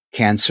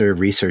cancer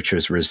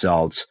researchers'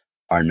 results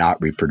are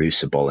not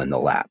reproducible in the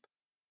lab.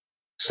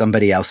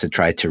 Somebody else had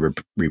tried to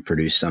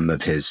reproduce some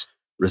of his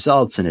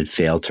results and had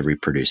failed to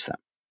reproduce them.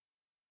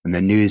 And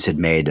the news had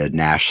made a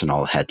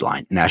national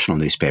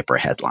newspaper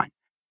headline.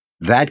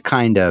 That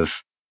kind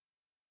of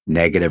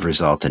negative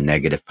result and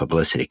negative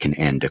publicity can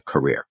end a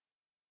career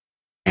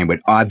and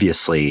would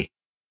obviously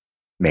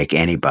make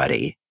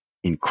anybody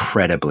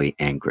incredibly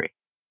angry.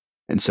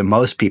 And so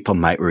most people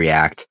might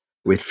react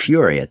with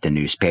fury at the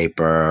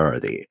newspaper or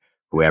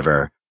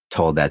whoever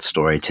told that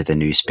story to the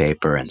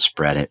newspaper and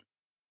spread it.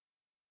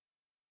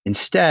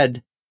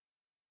 Instead,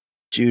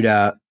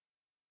 Judah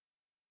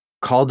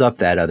called up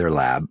that other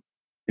lab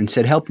and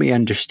said, help me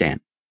understand.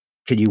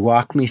 Could you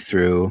walk me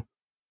through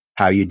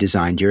how you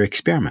designed your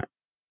experiment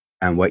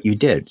and what you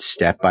did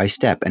step by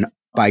step? And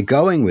by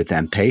going with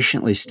them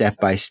patiently step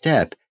by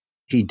step,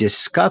 he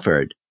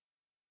discovered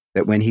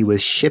that when he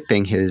was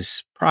shipping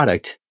his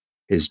product,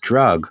 his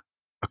drug,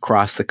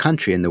 across the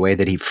country, and the way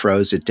that he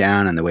froze it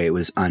down and the way it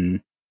was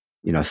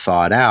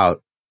thawed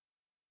out,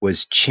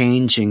 was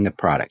changing the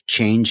product,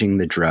 changing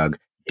the drug,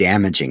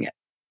 damaging it.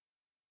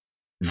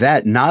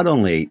 That not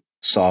only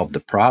solved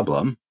the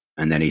problem,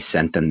 and then he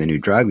sent them the new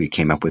drug, we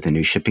came up with a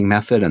new shipping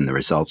method and the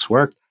results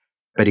worked,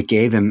 but it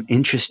gave him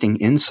interesting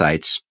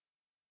insights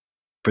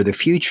for the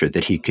future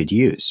that he could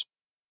use.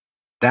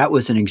 That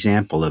was an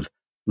example of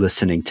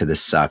listening to the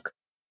suck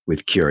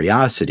with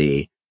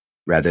curiosity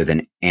rather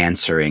than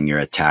answering your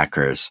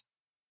attackers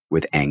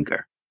with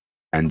anger.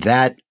 And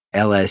that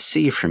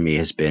LSC for me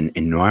has been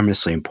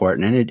enormously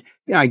important. And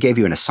I gave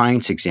you a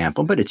science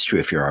example, but it's true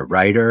if you're a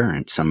writer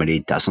and somebody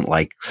doesn't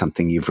like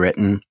something you've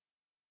written,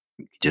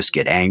 you just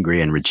get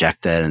angry and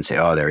reject it and say,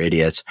 oh, they're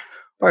idiots.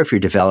 Or if you're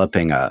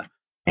developing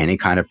any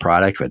kind of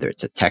product, whether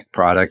it's a tech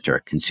product or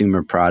a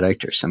consumer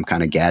product or some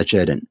kind of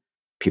gadget and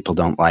people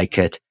don't like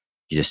it,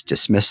 you just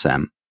dismiss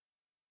them.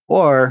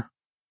 Or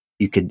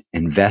you could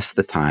invest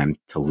the time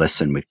to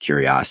listen with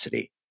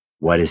curiosity.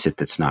 What is it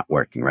that's not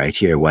working right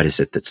here? What is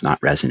it that's not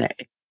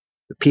resonating?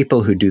 The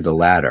people who do the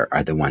latter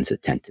are the ones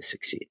that tend to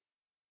succeed.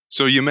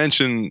 So you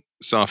mentioned,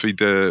 Safi,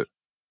 the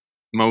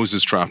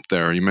Moses trap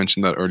there. You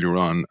mentioned that earlier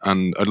on.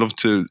 And I'd love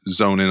to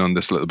zone in on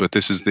this a little bit.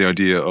 This is the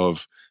idea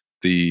of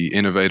the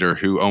innovator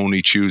who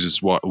only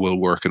chooses what will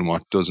work and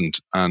what doesn't.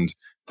 And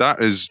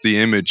that is the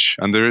image.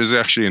 And there is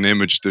actually an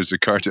image. There's a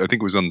cartoon, I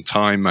think it was on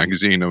Time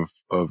magazine,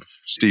 of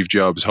Steve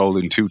Jobs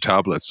holding two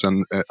tablets.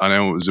 And I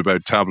know it was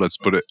about tablets,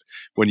 but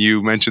when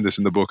you mentioned this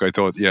in the book, I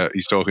thought, yeah,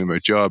 he's talking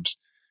about Jobs.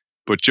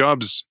 But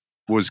Jobs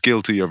was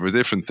guilty of a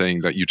different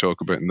thing that you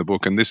talk about in the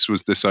book. And this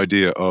was this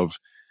idea of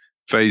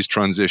phase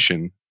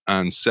transition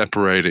and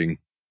separating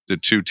the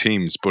two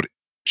teams. But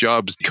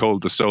Jobs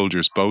called the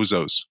soldiers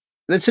bozos.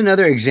 That's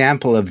another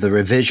example of the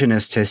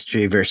revisionist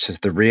history versus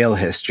the real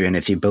history. And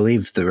if you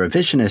believe the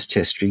revisionist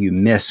history, you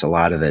miss a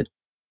lot of the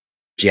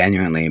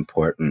genuinely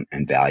important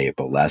and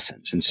valuable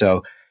lessons. And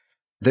so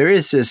there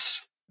is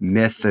this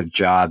myth of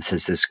Jobs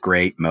as this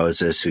great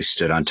Moses who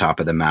stood on top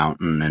of the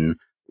mountain and,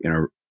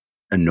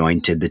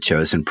 anointed the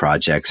chosen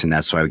projects. And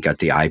that's why we got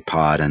the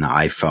iPod and the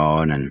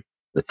iPhone and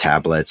the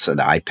tablets or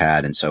the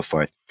iPad and so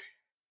forth.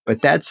 But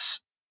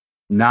that's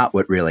not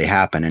what really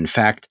happened. In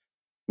fact,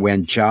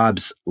 when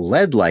Jobs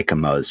led like a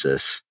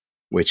Moses,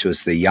 which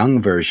was the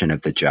young version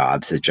of the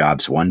Jobs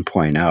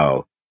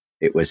 1.0,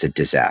 it was a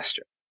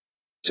disaster.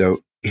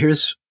 So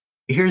here's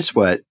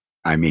what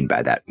I mean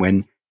by that.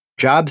 When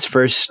Jobs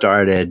first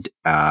started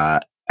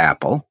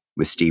Apple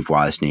with Steve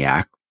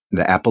Wozniak,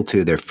 the Apple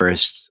II, their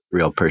first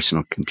real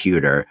personal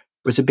computer,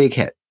 was a big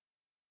hit.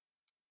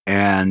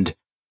 And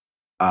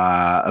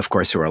of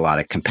course, there were a lot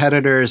of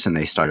competitors and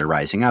they started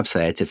rising up. So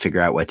they had to figure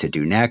out what to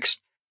do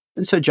next.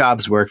 And so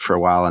Jobs worked for a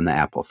while on the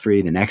Apple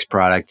III, the next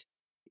product.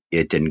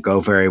 It didn't go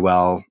very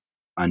well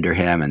under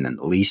him. And then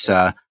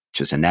Lisa,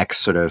 which was the next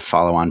sort of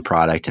follow-on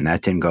product, and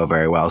that didn't go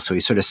very well. So he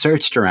sort of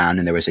searched around,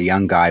 and there was a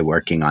young guy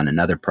working on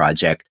another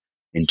project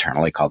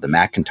internally called the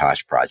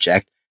Macintosh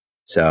project.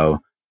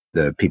 So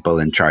the people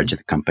in charge of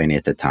the company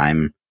at the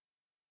time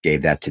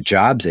gave that to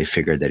Jobs. They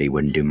figured that he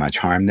wouldn't do much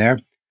harm there.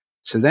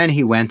 So then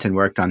he went and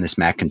worked on this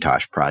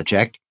Macintosh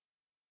project,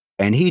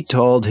 and he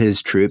told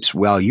his troops,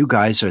 well, you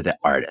guys are the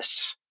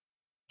artists.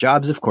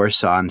 Jobs, of course,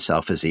 saw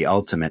himself as the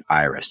ultimate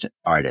artist,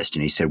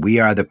 and he said, we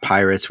are the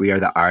pirates, we are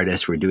the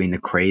artists, we're doing the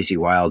crazy,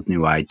 wild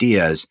new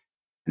ideas,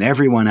 and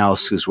everyone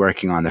else who's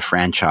working on the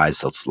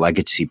franchise, those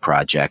legacy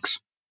projects,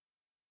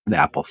 the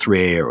Apple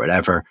III or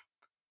whatever,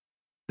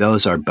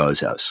 those are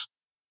bozos.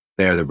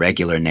 They're the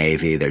regular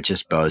Navy, they're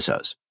just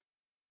bozos.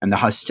 And the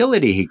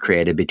hostility he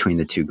created between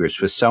the two groups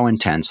was so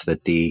intense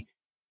that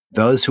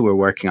those who were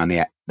working on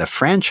the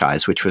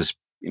franchise, which was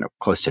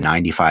close to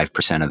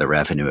 95% of the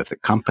revenue of the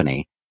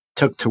company,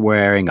 took to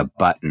wearing a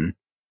button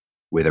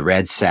with a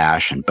red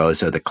sash and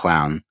Bozo the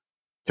Clown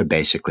to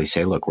basically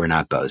say, look, we're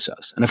not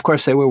bozos. And of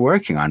course, they were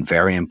working on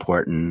very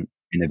important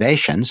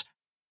innovations,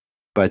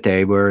 but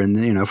they were,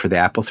 for the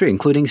Apple III,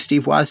 including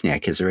Steve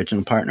Wozniak, his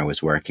original partner,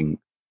 was working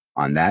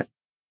on that.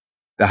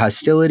 The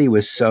hostility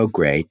was so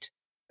great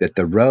that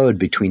the road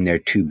between their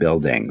two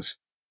buildings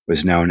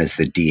was known as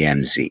the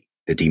DMZ,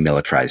 the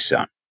Demilitarized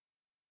Zone.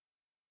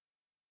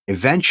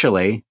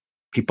 Eventually,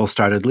 people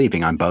started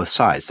leaving on both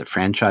sides, the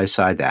franchise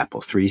side, the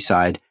Apple III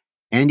side,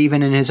 and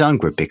even in his own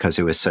group, because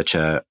it was such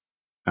a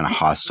kind of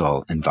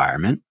hostile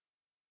environment.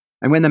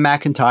 And when the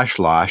Macintosh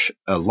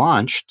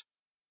launched,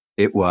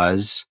 it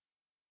was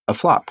a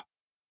flop.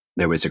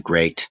 There was a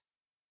great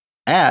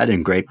ad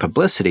and great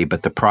publicity,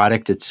 but the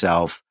product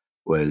itself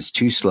was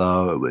too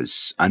slow, it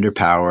was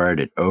underpowered,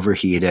 it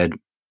overheated,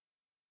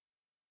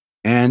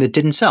 and it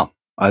didn't sell.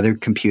 Other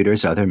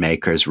computers, other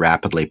makers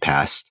rapidly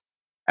passed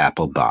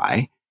Apple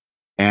by.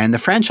 And the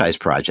franchise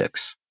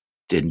projects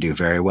didn't do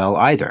very well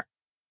either,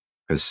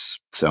 because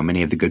so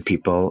many of the good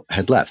people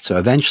had left. So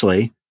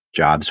eventually,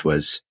 Jobs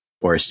was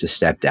forced to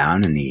step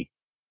down, and he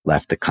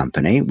left the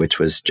company, which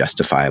was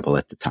justifiable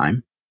at the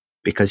time,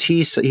 because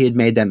he had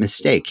made that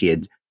mistake.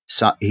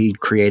 He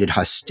created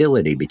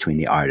hostility between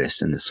the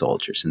artists and the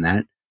soldiers, and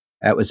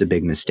that was a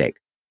big mistake.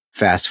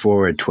 Fast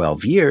forward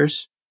 12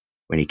 years,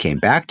 when he came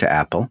back to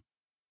Apple,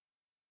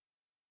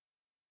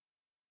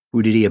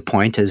 who did he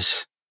appoint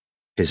as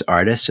his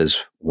artist,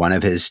 as one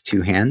of his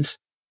two hands?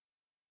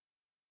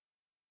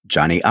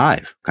 Johnny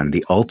Ive, kind of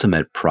the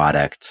ultimate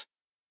product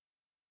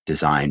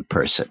design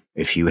person.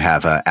 If you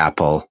have an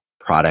Apple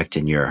product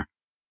in your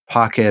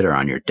pocket or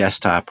on your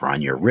desktop or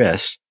on your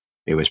wrist,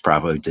 it was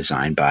probably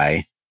designed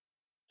by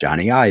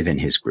Johnny Ive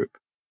and his group.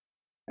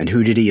 And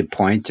who did he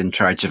appoint in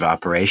charge of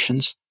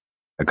operations?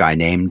 A guy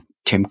named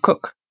Tim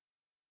Cook.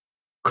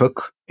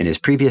 Cook, in his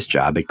previous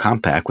job at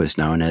Compaq, was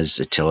known as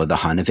Attila the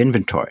Hun of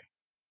inventory.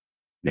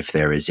 And if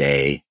there is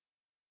a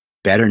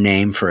better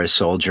name for a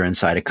soldier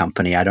inside a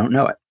company, I don't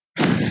know it.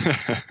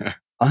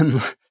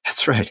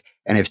 That's right.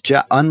 And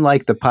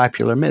unlike the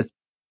popular myth,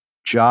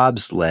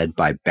 Jobs led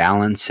by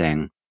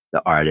balancing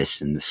the artists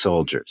and the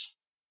soldiers.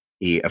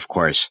 He, of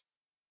course,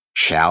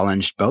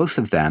 challenged both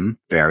of them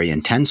very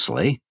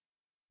intensely.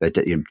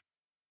 That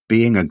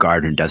being a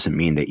gardener doesn't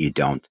mean that you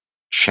don't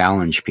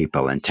challenge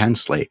people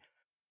intensely,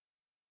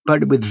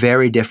 but with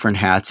very different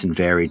hats and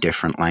very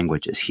different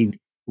languages. He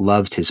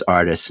loved his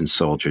artists and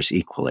soldiers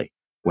equally.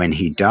 When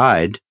he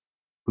died,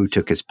 who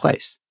took his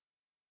place?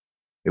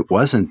 It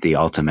wasn't the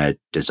ultimate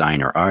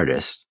designer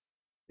artist,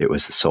 it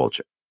was the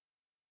soldier.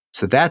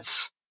 So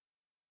that's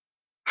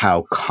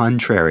how,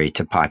 contrary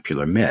to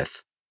popular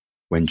myth,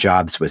 when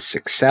Jobs was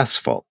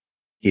successful,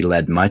 he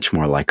led much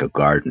more like a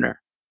gardener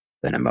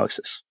than a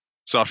Moses.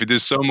 Safi,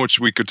 there's so much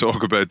we could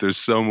talk about. There's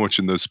so much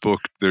in this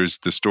book. There's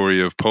the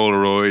story of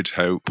Polaroid,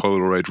 how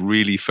Polaroid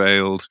really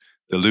failed,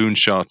 the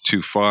Loonshot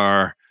too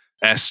far,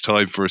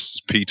 S-type versus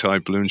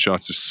P-type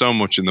Loonshots. There's so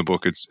much in the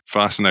book. It's a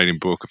fascinating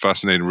book, a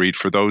fascinating read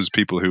for those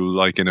people who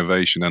like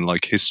innovation and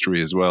like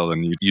history as well.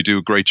 And you do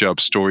a great job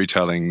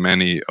storytelling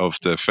many of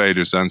the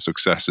failures and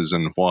successes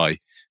and why,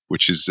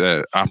 which is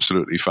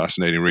absolutely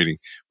fascinating reading.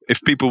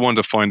 If people want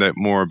to find out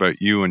more about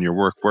you and your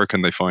work, where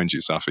can they find you,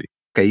 Safi?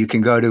 Okay, you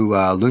can go to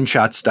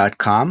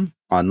loonshots.com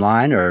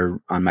online or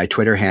on my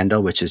Twitter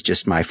handle, which is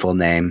just my full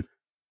name,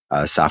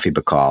 Safi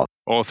Bahcall.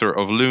 Author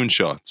of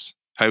Loonshots,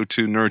 How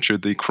to Nurture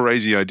the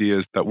Crazy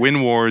Ideas That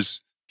Win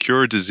Wars,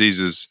 Cure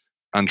Diseases,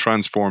 and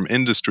Transform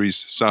Industries.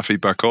 Safi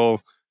Bahcall,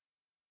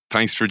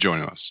 thanks for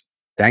joining us.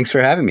 Thanks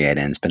for having me,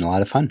 Aidan. It's been a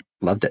lot of fun.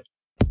 Loved it.